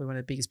executing probably one of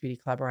the biggest beauty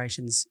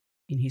collaborations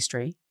in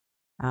history.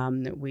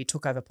 We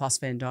took over Place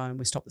Vendôme.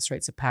 We stopped the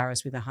streets of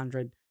Paris with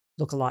 100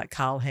 lookalike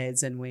Karl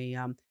heads, and we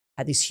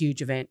had this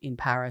huge event in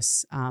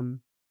Paris.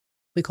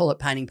 We call it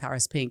Painting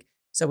Paris Pink.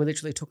 So we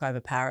literally took over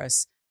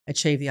Paris,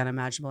 achieved the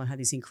unimaginable, and had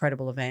this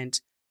incredible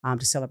event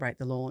to celebrate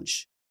the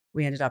launch.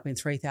 We ended up in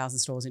 3,000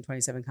 stores in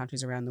 27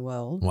 countries around the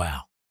world.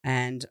 Wow.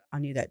 And I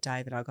knew that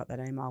day that I got that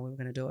email, we were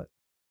going to do it.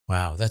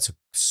 Wow, that's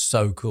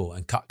so cool.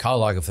 And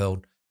Karl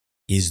Lagerfeld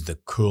is the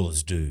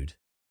coolest dude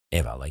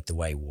ever, like the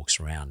way he walks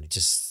around.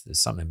 There's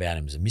something about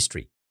him as a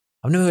mystery.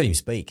 I've never heard him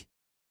speak.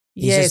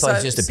 He's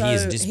just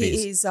appears and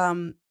disappears.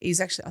 He's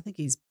actually, I think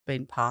he's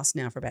been passed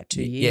now for about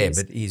 2 years.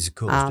 Yeah, but he's the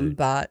coolest dude.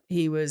 But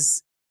he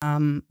was,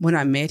 when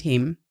I met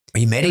him,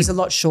 he was a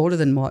lot shorter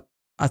than what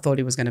I thought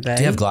he was going to be. Did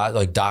he have dark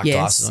glasses on?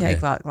 Yes, he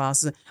had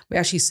glasses. We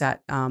actually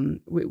sat,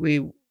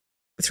 we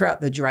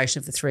throughout the duration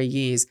of the 3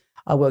 years,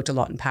 I worked a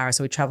lot in Paris.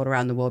 So we traveled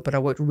around the world, but I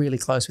worked really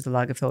close with the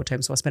Lagerfeld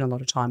team. So I spent a lot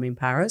of time in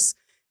Paris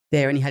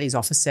there, and he had his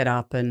office set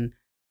up, and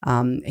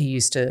he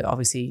used to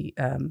obviously,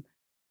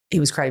 he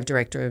was creative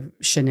director of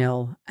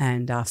Chanel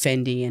and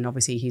Fendi, and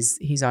obviously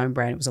his own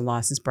brand. It was a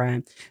licensed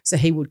brand. So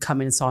he would come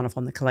in and sign off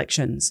on the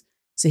collections.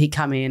 So he'd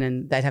come in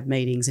and they'd have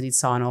meetings and he'd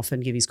sign off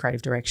and give his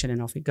creative direction,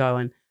 and off he'd go.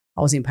 And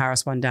I was in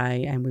Paris one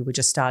day and we were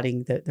just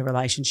starting the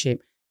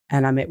relationship,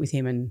 and I met with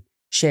him and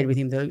shared with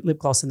him the lip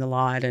gloss and the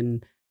light,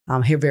 and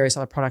various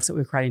other products that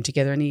we were creating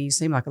together. And he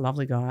seemed like a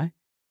lovely guy,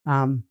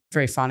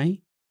 very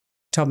funny.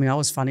 Told me I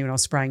was funny when I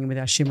was spraying him with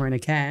our shimmer in a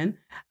can.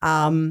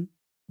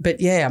 But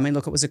yeah, I mean,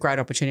 look, it was a great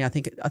opportunity.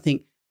 I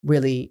think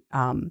really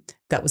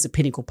that was a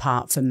pinnacle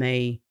part for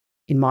me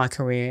in my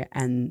career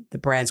and the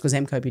brands, because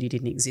MCoBeauty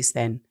didn't exist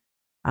then.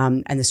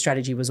 And the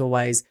strategy was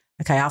always,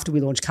 okay, after we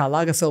launched Karl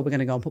Lagerfeld, we're going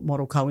to go and put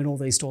ModelCo in all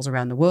these stores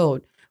around the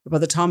world. But by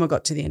the time I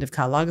got to the end of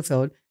Karl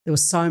Lagerfeld, there were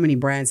so many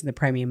brands in the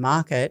premium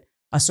market.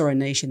 I saw a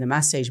niche in the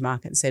masstige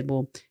market and said,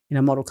 well, you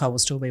know, ModelCo will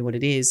still be what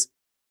it is.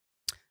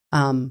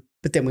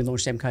 But then we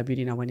launched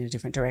MCoBeauty and I went in a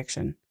different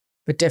direction.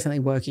 But definitely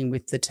working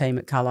with the team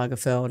at Karl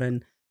Lagerfeld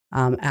and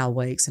Al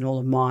Weeks and all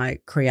of my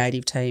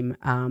creative team,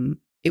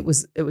 it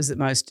was the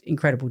most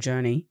incredible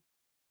journey,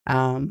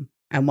 and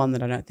one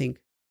that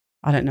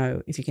I don't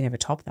know if you can ever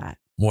top that.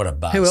 What a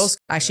buzz. Who else?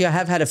 Actually, I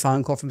have had a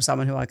phone call from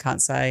someone who I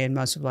can't say, and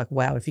most people are like,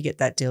 wow, if you get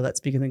that deal, that's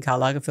bigger than Karl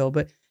Lagerfeld.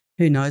 But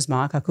who knows,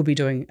 Mark? I could be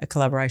doing a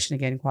collaboration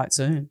again quite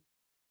soon.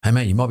 Hey,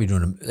 mate, you might be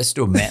doing let's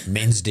do a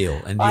men's deal,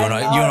 and you and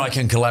I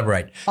can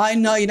collaborate. I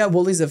know. You know,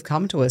 Woolies have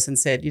come to us and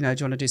said, you know,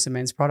 do you want to do some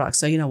men's products?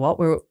 So you know what?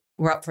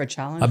 We're up for a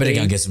challenge. I better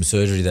go and get some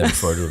surgery there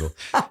before I do it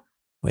all.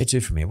 Where to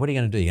from here? What are you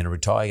going to do? You're going to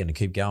retire? You're going to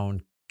keep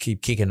going,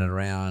 keep kicking it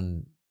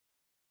around?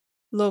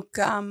 Look,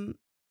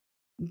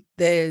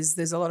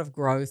 there's a lot of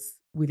growth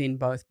within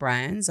both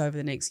brands. Over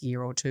the next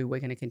year or two, we're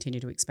going to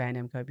continue to expand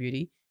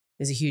MCoBeauty.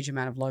 there's a huge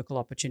amount of local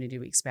opportunity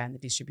to expand the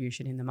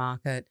distribution in the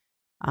market.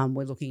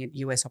 We're looking at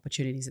US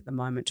opportunities at the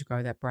moment to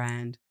grow that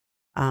brand.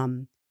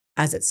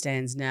 As it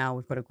stands now,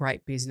 we've got a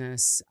great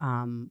business.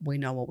 We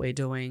know what we're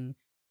doing,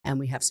 and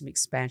we have some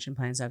expansion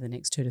plans over the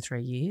next 2 to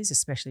 3 years,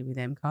 especially with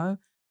MCo.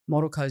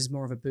 ModelCo is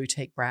more of a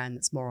boutique brand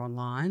that's more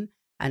online,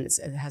 and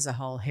it has a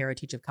whole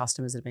heritage of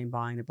customers that have been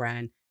buying the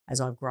brand as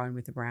I've grown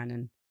with the brand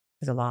and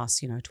for the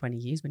last 20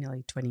 years. We're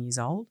nearly 20 years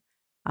old.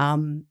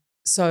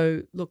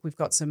 So look, we've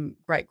got some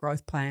great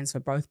growth plans for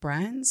both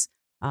brands.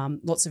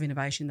 Lots of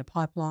innovation in the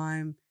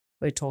pipeline.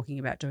 We're talking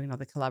about doing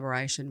another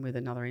collaboration with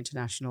another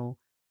international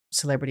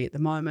celebrity at the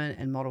moment,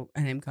 and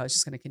MCo is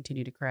just going to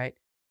continue to create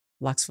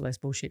luxe for less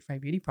bullshit-free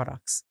beauty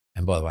products.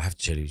 And by the way, I have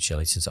to tell you,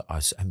 Shelley, since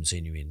I haven't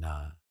seen you in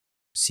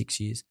 6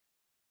 years,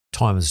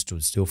 time has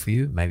stood still for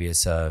you. Maybe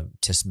it's a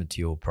testament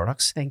to your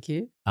products. Thank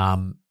you.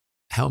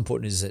 How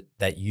important is it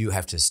that you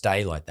have to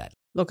stay like that?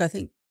 Look, I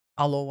think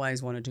I'll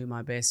always want to do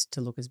my best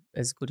to look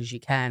as good as you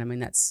can. I mean,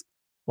 that's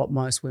what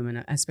most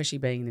women, especially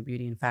being in the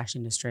beauty and fashion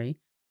industry,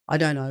 I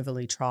don't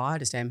overly try. I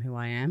just am who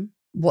I am.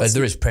 But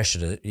there is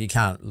pressure you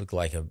can't look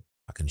like a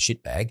fucking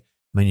shitbag. I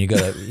mean, you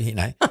got to,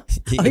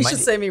 You should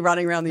see me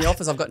running around the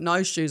office. I've got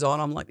no shoes on.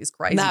 I'm like this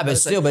crazy person. But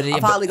still,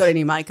 I've hardly got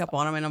any makeup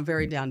on. I mean, I'm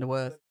very down to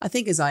earth. I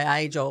think as I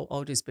age,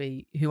 I'll just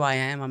be who I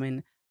am. I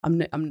mean, I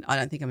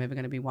don't think I'm ever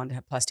going to be one to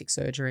have plastic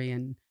surgery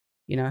and,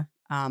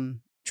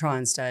 try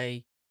and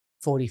stay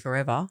 40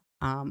 forever.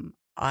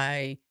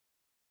 I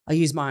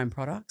use my own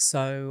products.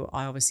 So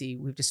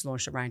we've just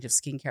launched a range of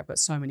skincare. I've got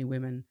so many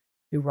women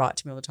who write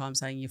to me all the time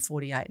saying, you're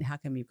 48 and how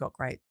come you've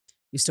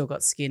still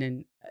got skin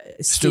and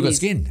I've still got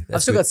skin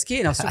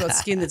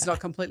that's not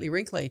completely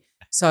wrinkly.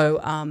 So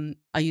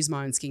I use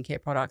my own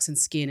skincare products, and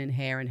skin and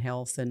hair and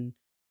health and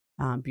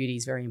beauty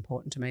is very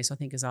important to me. So I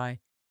think I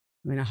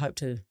hope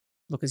to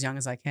look as young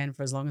as I can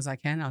for as long as I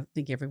can. I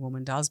think every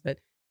woman does, but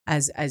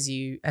as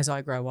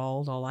I grow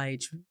old, I'll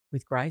age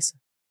with grace,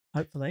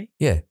 hopefully.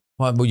 Yeah.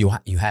 Well, you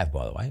have,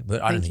 by the way,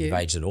 but I don't think you've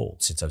aged at all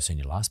since I've seen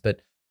you last.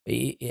 But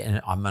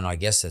I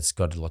guess that's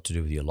got a lot to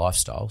do with your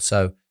lifestyle.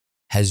 So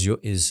you're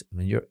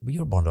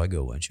a Bondi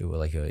girl, weren't you? Or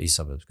like a East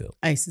Suburbs girl?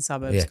 Eastern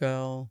Suburbs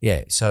girl.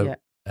 Yeah. So,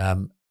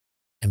 and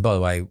by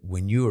the way,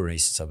 when you were an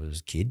Eastern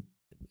Suburbs kid,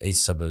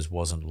 East Suburbs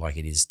wasn't like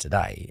it is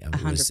today. It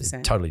 100%. was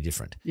totally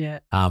different. Yeah.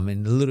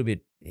 And a little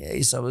bit,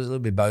 East Suburbs was a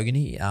little bit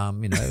bogany.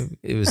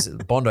 It was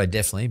Bondi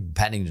definitely,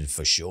 Paddington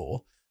for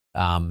sure.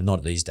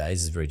 Not these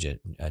days, it's very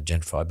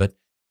gentrified, but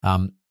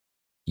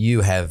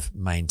you have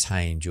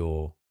maintained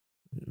your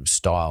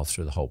style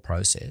through the whole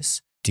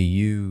process. Do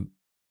you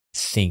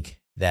think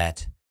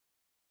that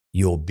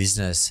your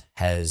business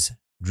has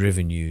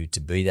driven you to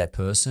be that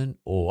person,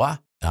 or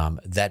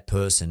that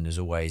person is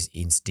always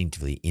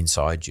instinctively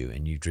inside you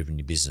and you've driven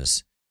your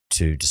business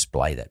to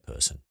display that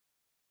person?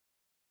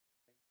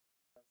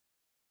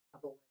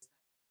 I've always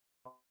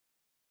had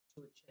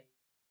to achieve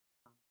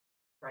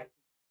great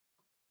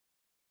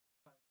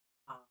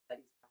that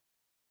is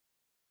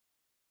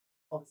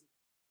obviously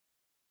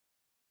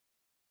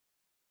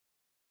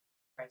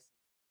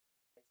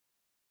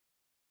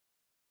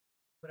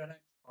but I don't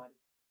try to.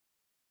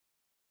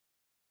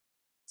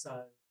 So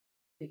I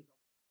think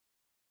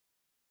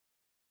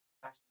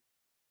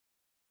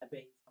fashion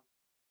being something.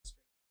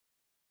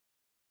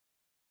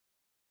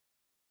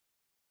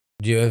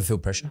 Do you ever feel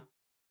pressure?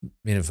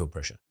 You never feel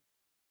pressure?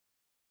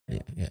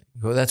 Yeah.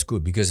 Well, that's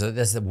good, because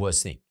that's the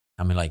worst thing.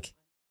 I mean,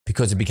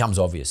 because it becomes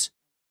obvious.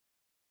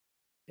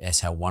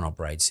 That's how one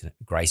operates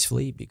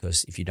gracefully,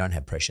 because if you don't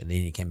have pressure, then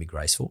you can be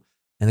graceful.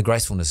 And the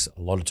gracefulness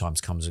a lot of times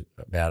comes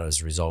about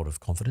as a result of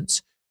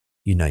confidence.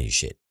 You know your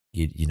shit.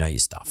 You know your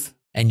stuff,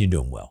 and you're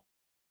doing well.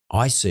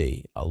 I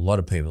see a lot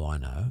of people I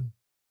know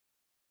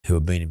who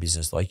have been in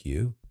business like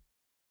you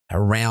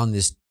around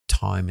this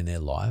time in their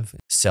life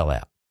sell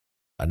out.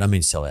 I don't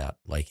mean sell out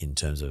like in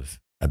terms of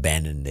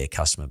abandon their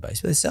customer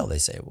base, but they sell. They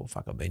say, well,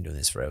 fuck, I've been doing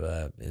this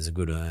forever. There's a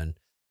good earn.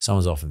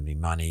 Someone's offering me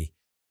money.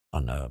 I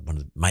don't know, one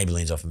of the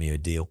Maybelline's offered me a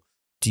deal.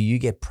 Do you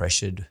get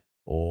pressured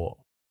or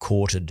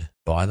courted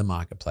by the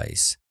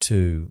marketplace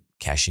to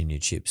cash in your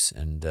chips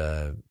and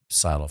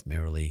sail off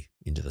merrily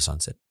into the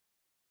sunset?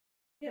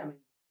 Yeah, I mean,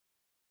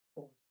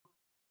 all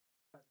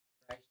the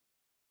time.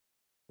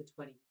 The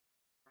 20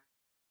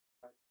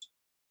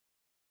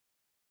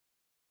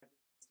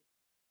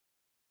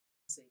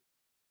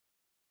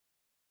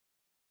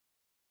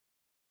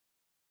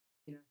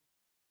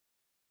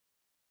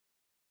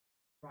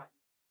 right.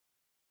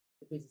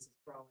 The business is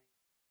growing.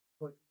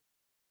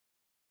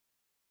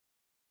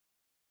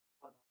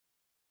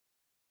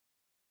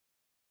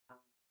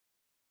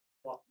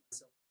 What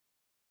myself.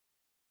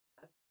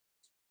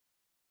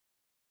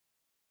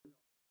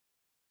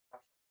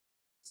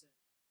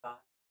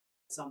 But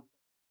some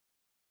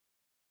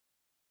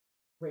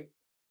great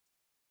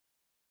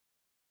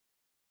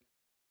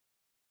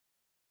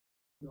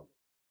not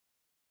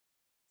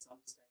some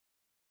stage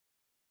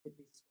the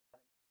business will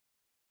have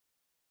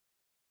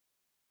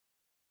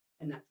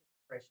a natural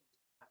progression to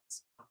that.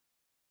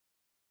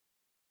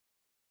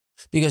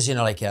 Because, we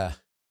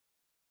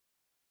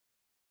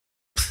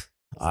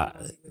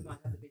might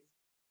have the business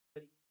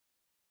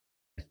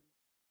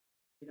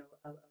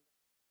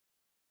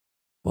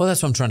Well,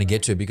 that's what I'm trying to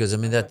get to, because I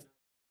mean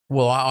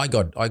well, I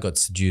got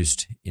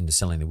seduced into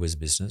selling the Wiz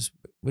business,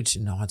 which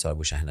in hindsight I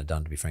wish I hadn't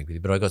done, to be frank with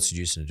you, but I got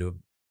seduced into a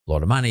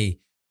lot of money,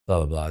 blah,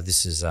 blah, blah.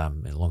 This is a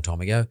long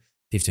time ago,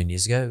 15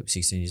 years ago,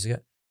 16 years ago.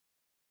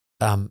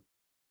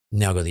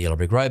 Now I've got the Yellow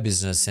Brick Road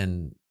business,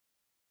 and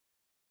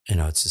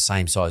it's the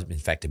same size, in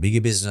fact, a bigger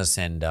business,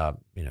 and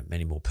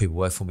many more people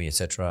work for me,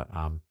 etc.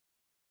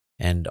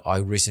 And I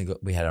recently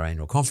we had our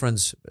annual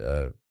conference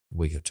a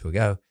week or two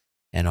ago,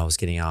 and I was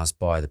getting asked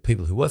by the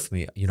people who work for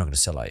me, "You're not going to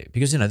sell, are you?"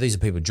 Because these are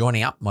people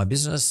joining up my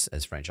business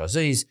as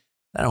franchisees.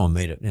 They don't want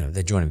me to,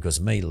 they're joining because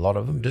of me. A lot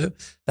of them do.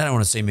 They don't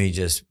want to see me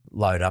just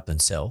load up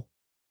and sell.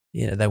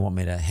 They want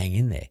me to hang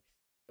in there.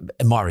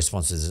 And my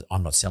response is,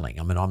 I'm not selling.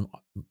 I mean,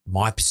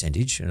 my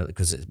percentage,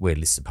 because we're a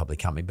listed public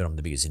company, but I'm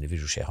the biggest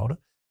individual shareholder.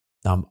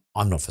 I'm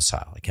not for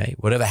sale. Okay,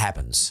 whatever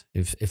happens,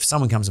 if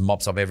someone comes and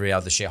mops up every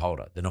other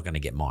shareholder, they're not going to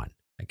get mine.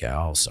 Okay,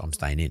 I'm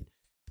staying in,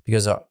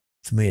 because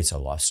for me it's a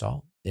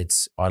lifestyle.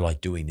 I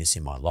like doing this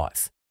in my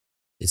life.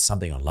 It's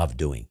something I love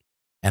doing,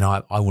 and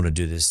I want to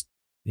do this.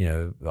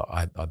 If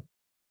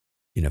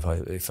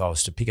I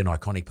was to pick an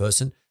iconic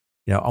person,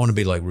 I want to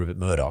be like Rupert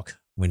Murdoch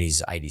when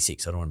he's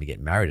 86. I don't want to be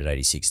getting married at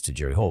 86 to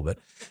Jerry Hall, but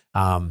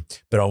I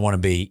want to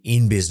be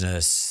in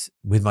business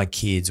with my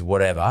kids,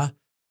 whatever.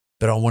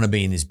 But I want to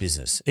be in this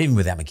business, even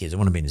without my kids. I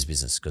want to be in this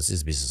business because this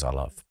is a business I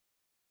love.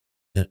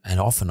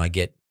 And often I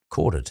get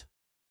courted,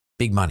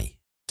 big money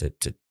to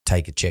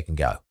take a check and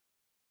go.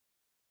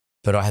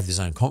 But I have this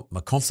own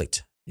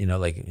conflict, I'm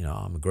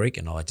a Greek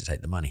and I like to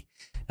take the money.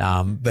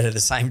 But at the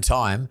same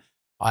time,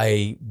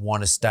 I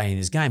want to stay in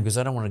this game because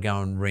I don't want to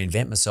go and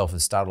reinvent myself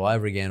and start all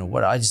over again or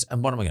what.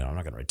 And what am I going to do? I'm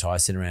not going to retire,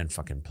 sit around and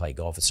fucking play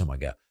golf. It's not my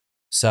go.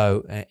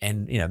 So,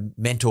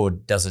 mentor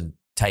doesn't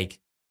take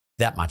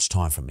that much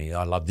time from me.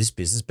 I love this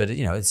business, but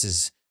it's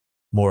just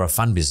more a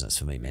fun business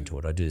for me,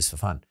 mentored. I do this for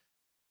fun.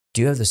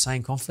 Do you have the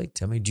same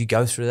conflict? I mean, do you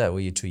go through that, or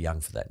are you too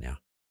young for that now?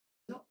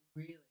 Not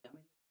really. I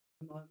mean,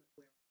 the moment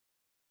where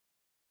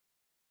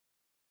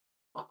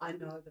I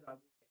know that I will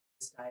get to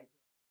the stage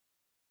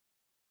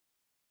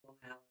long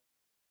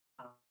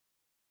hours,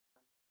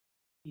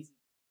 easy,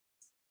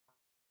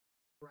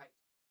 great,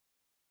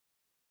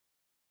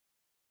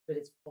 but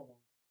it's full on.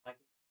 Like,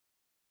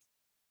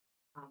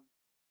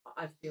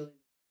 I feel in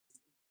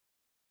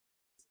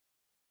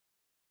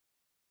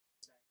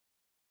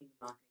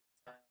marketing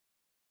sales,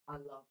 I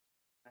love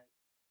to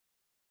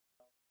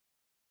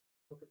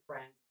look at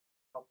brands,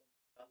 help them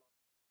develop,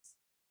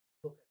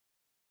 look at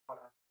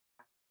product.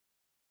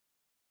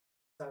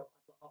 So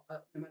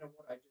no matter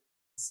what I do,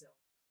 I sell,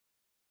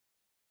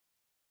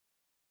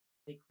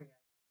 be creative,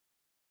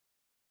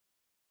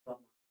 love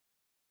marketing.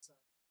 So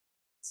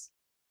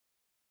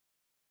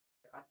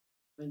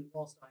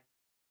whilst I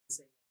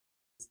see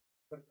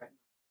what a great marketing.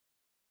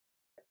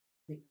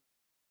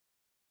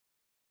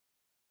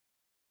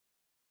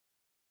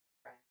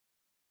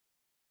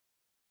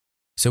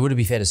 So would it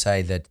be fair to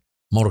say that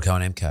ModelCo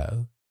and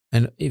MCo,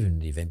 and even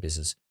the event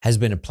business, has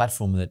been a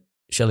platform that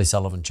Shelley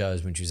Sullivan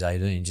chose when she was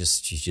 18,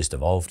 she's just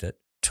evolved it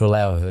to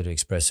allow her to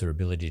express her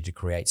ability to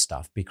create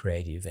stuff, be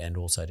creative, and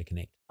also to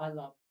connect? I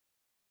love.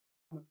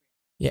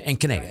 Yeah, and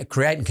connect,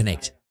 create and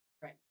connect.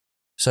 Right.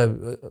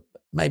 So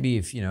maybe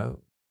if,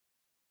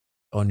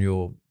 on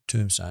your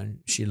tombstone,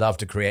 she loved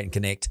to create and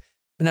connect.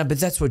 But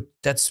that's what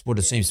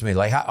it seems to me.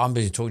 Like, I'm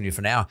busy talking to you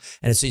for an hour,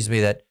 and it seems to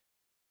me that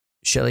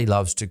Shelley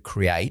loves to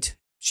create.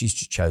 She's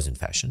chosen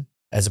fashion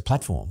as a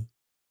platform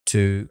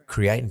to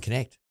create and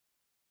connect.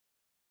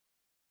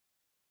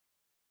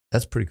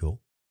 That's pretty cool.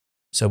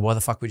 So why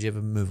the fuck would you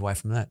ever move away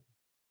from that?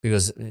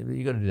 Because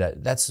you got to do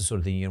that. That's the sort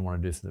of thing you're going to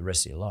want to do for the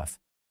rest of your life.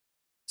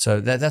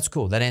 So that's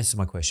cool. That answers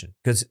my question,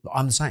 because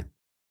I'm the same.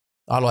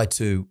 I like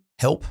to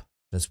help.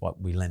 That's why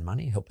we lend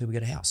money, help people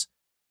get a house.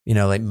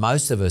 Like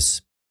most of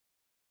us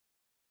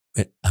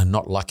are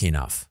not lucky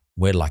enough.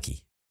 We're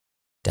lucky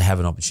to have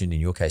an opportunity,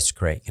 in your case, to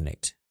create and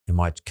connect. In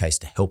my case,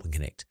 to help and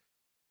connect.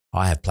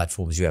 I have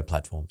platforms, you have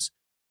platforms.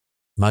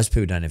 Most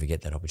people don't ever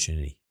get that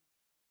opportunity.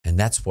 And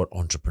that's what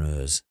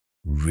entrepreneurs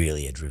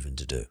really are driven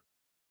to do.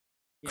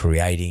 Yeah.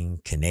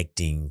 Creating,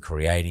 connecting,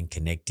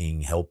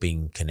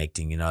 helping,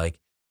 connecting,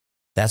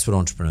 that's what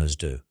entrepreneurs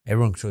do.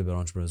 Everyone can talk about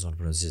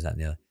entrepreneurs, this, that,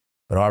 and the other.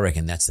 But I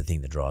reckon that's the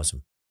thing that drives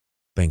them,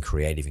 being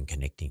creative and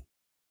connecting.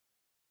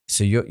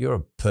 So you're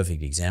a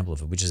perfect example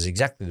of it, which is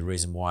exactly the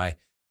reason why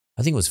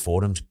I think it was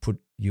Fordham put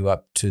you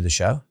up to the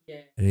show.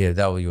 Yeah,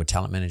 they were your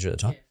talent manager at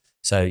the time. Yeah.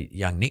 So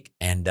young Nick,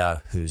 and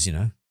who's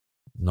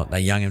not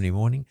that young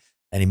anymore.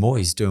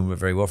 He's doing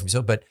very well for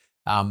himself, but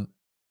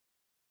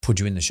put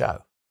you in the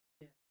show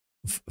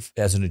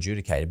as an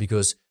adjudicator,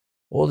 because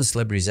all the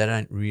celebrities, they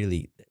don't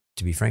really,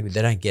 to be frank with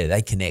you, they don't get it.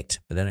 They connect,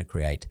 but they don't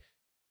create.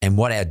 And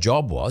what our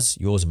job was,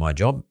 yours and my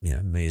job,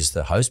 me as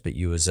the host, but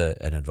you as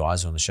an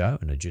advisor on the show,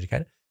 an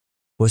adjudicator,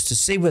 was to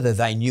see whether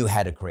they knew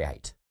how to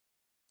create.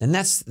 And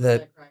that's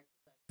the,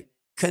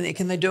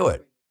 can they do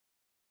it?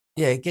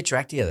 Yeah, get your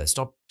act together.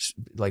 Stop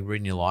like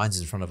reading your lines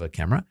in front of a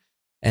camera.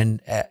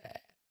 And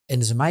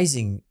it's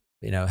amazing,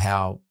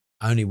 how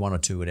only one or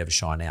two would ever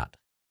shine out.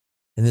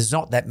 And there's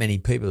not that many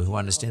people who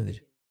understand that.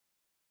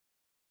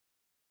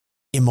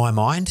 In my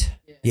mind,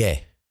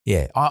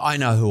 yeah. I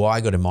know who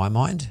I got in my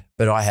mind,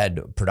 but I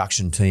had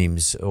production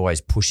teams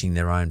always pushing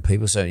their own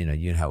people. So, you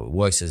know how it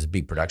works. There's a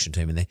big production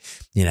team and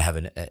they, have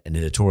an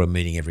editorial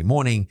meeting every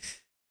morning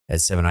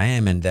at 7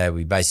 a.m. and they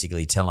were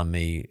basically telling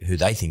me who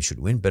they think should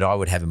win. But I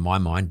would have in my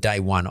mind, day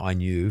one, I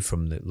knew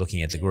from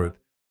looking at the group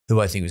who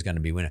I think was going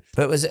to be winner.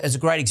 But it was a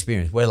great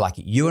experience. We're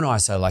lucky. You and I are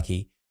so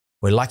lucky.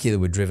 We're lucky that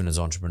we're driven as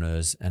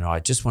entrepreneurs. And I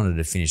just wanted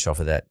to finish off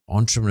with that.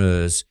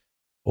 Entrepreneurs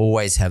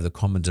always have the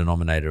common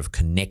denominator of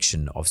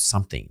connection of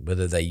something,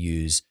 whether they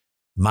use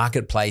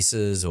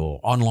marketplaces or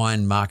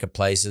online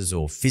marketplaces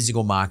or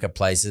physical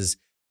marketplaces,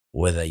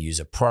 or whether they use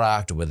a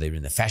product or whether they're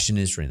in the fashion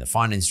industry, in the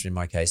finance industry, in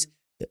my case,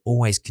 they're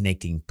always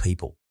connecting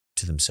people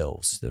to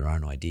themselves, their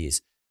own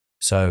ideas.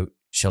 So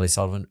Shelley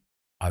Sullivan,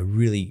 I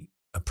really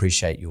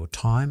appreciate your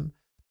time.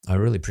 I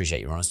really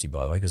appreciate your honesty,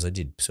 by the way, because I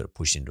did sort of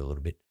push into a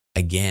little bit.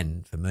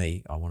 Again, for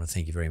me, I want to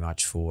thank you very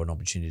much for an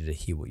opportunity to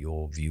hear what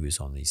your view is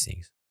on these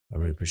things. I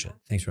really appreciate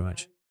it. Thanks very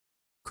much.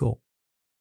 Cool.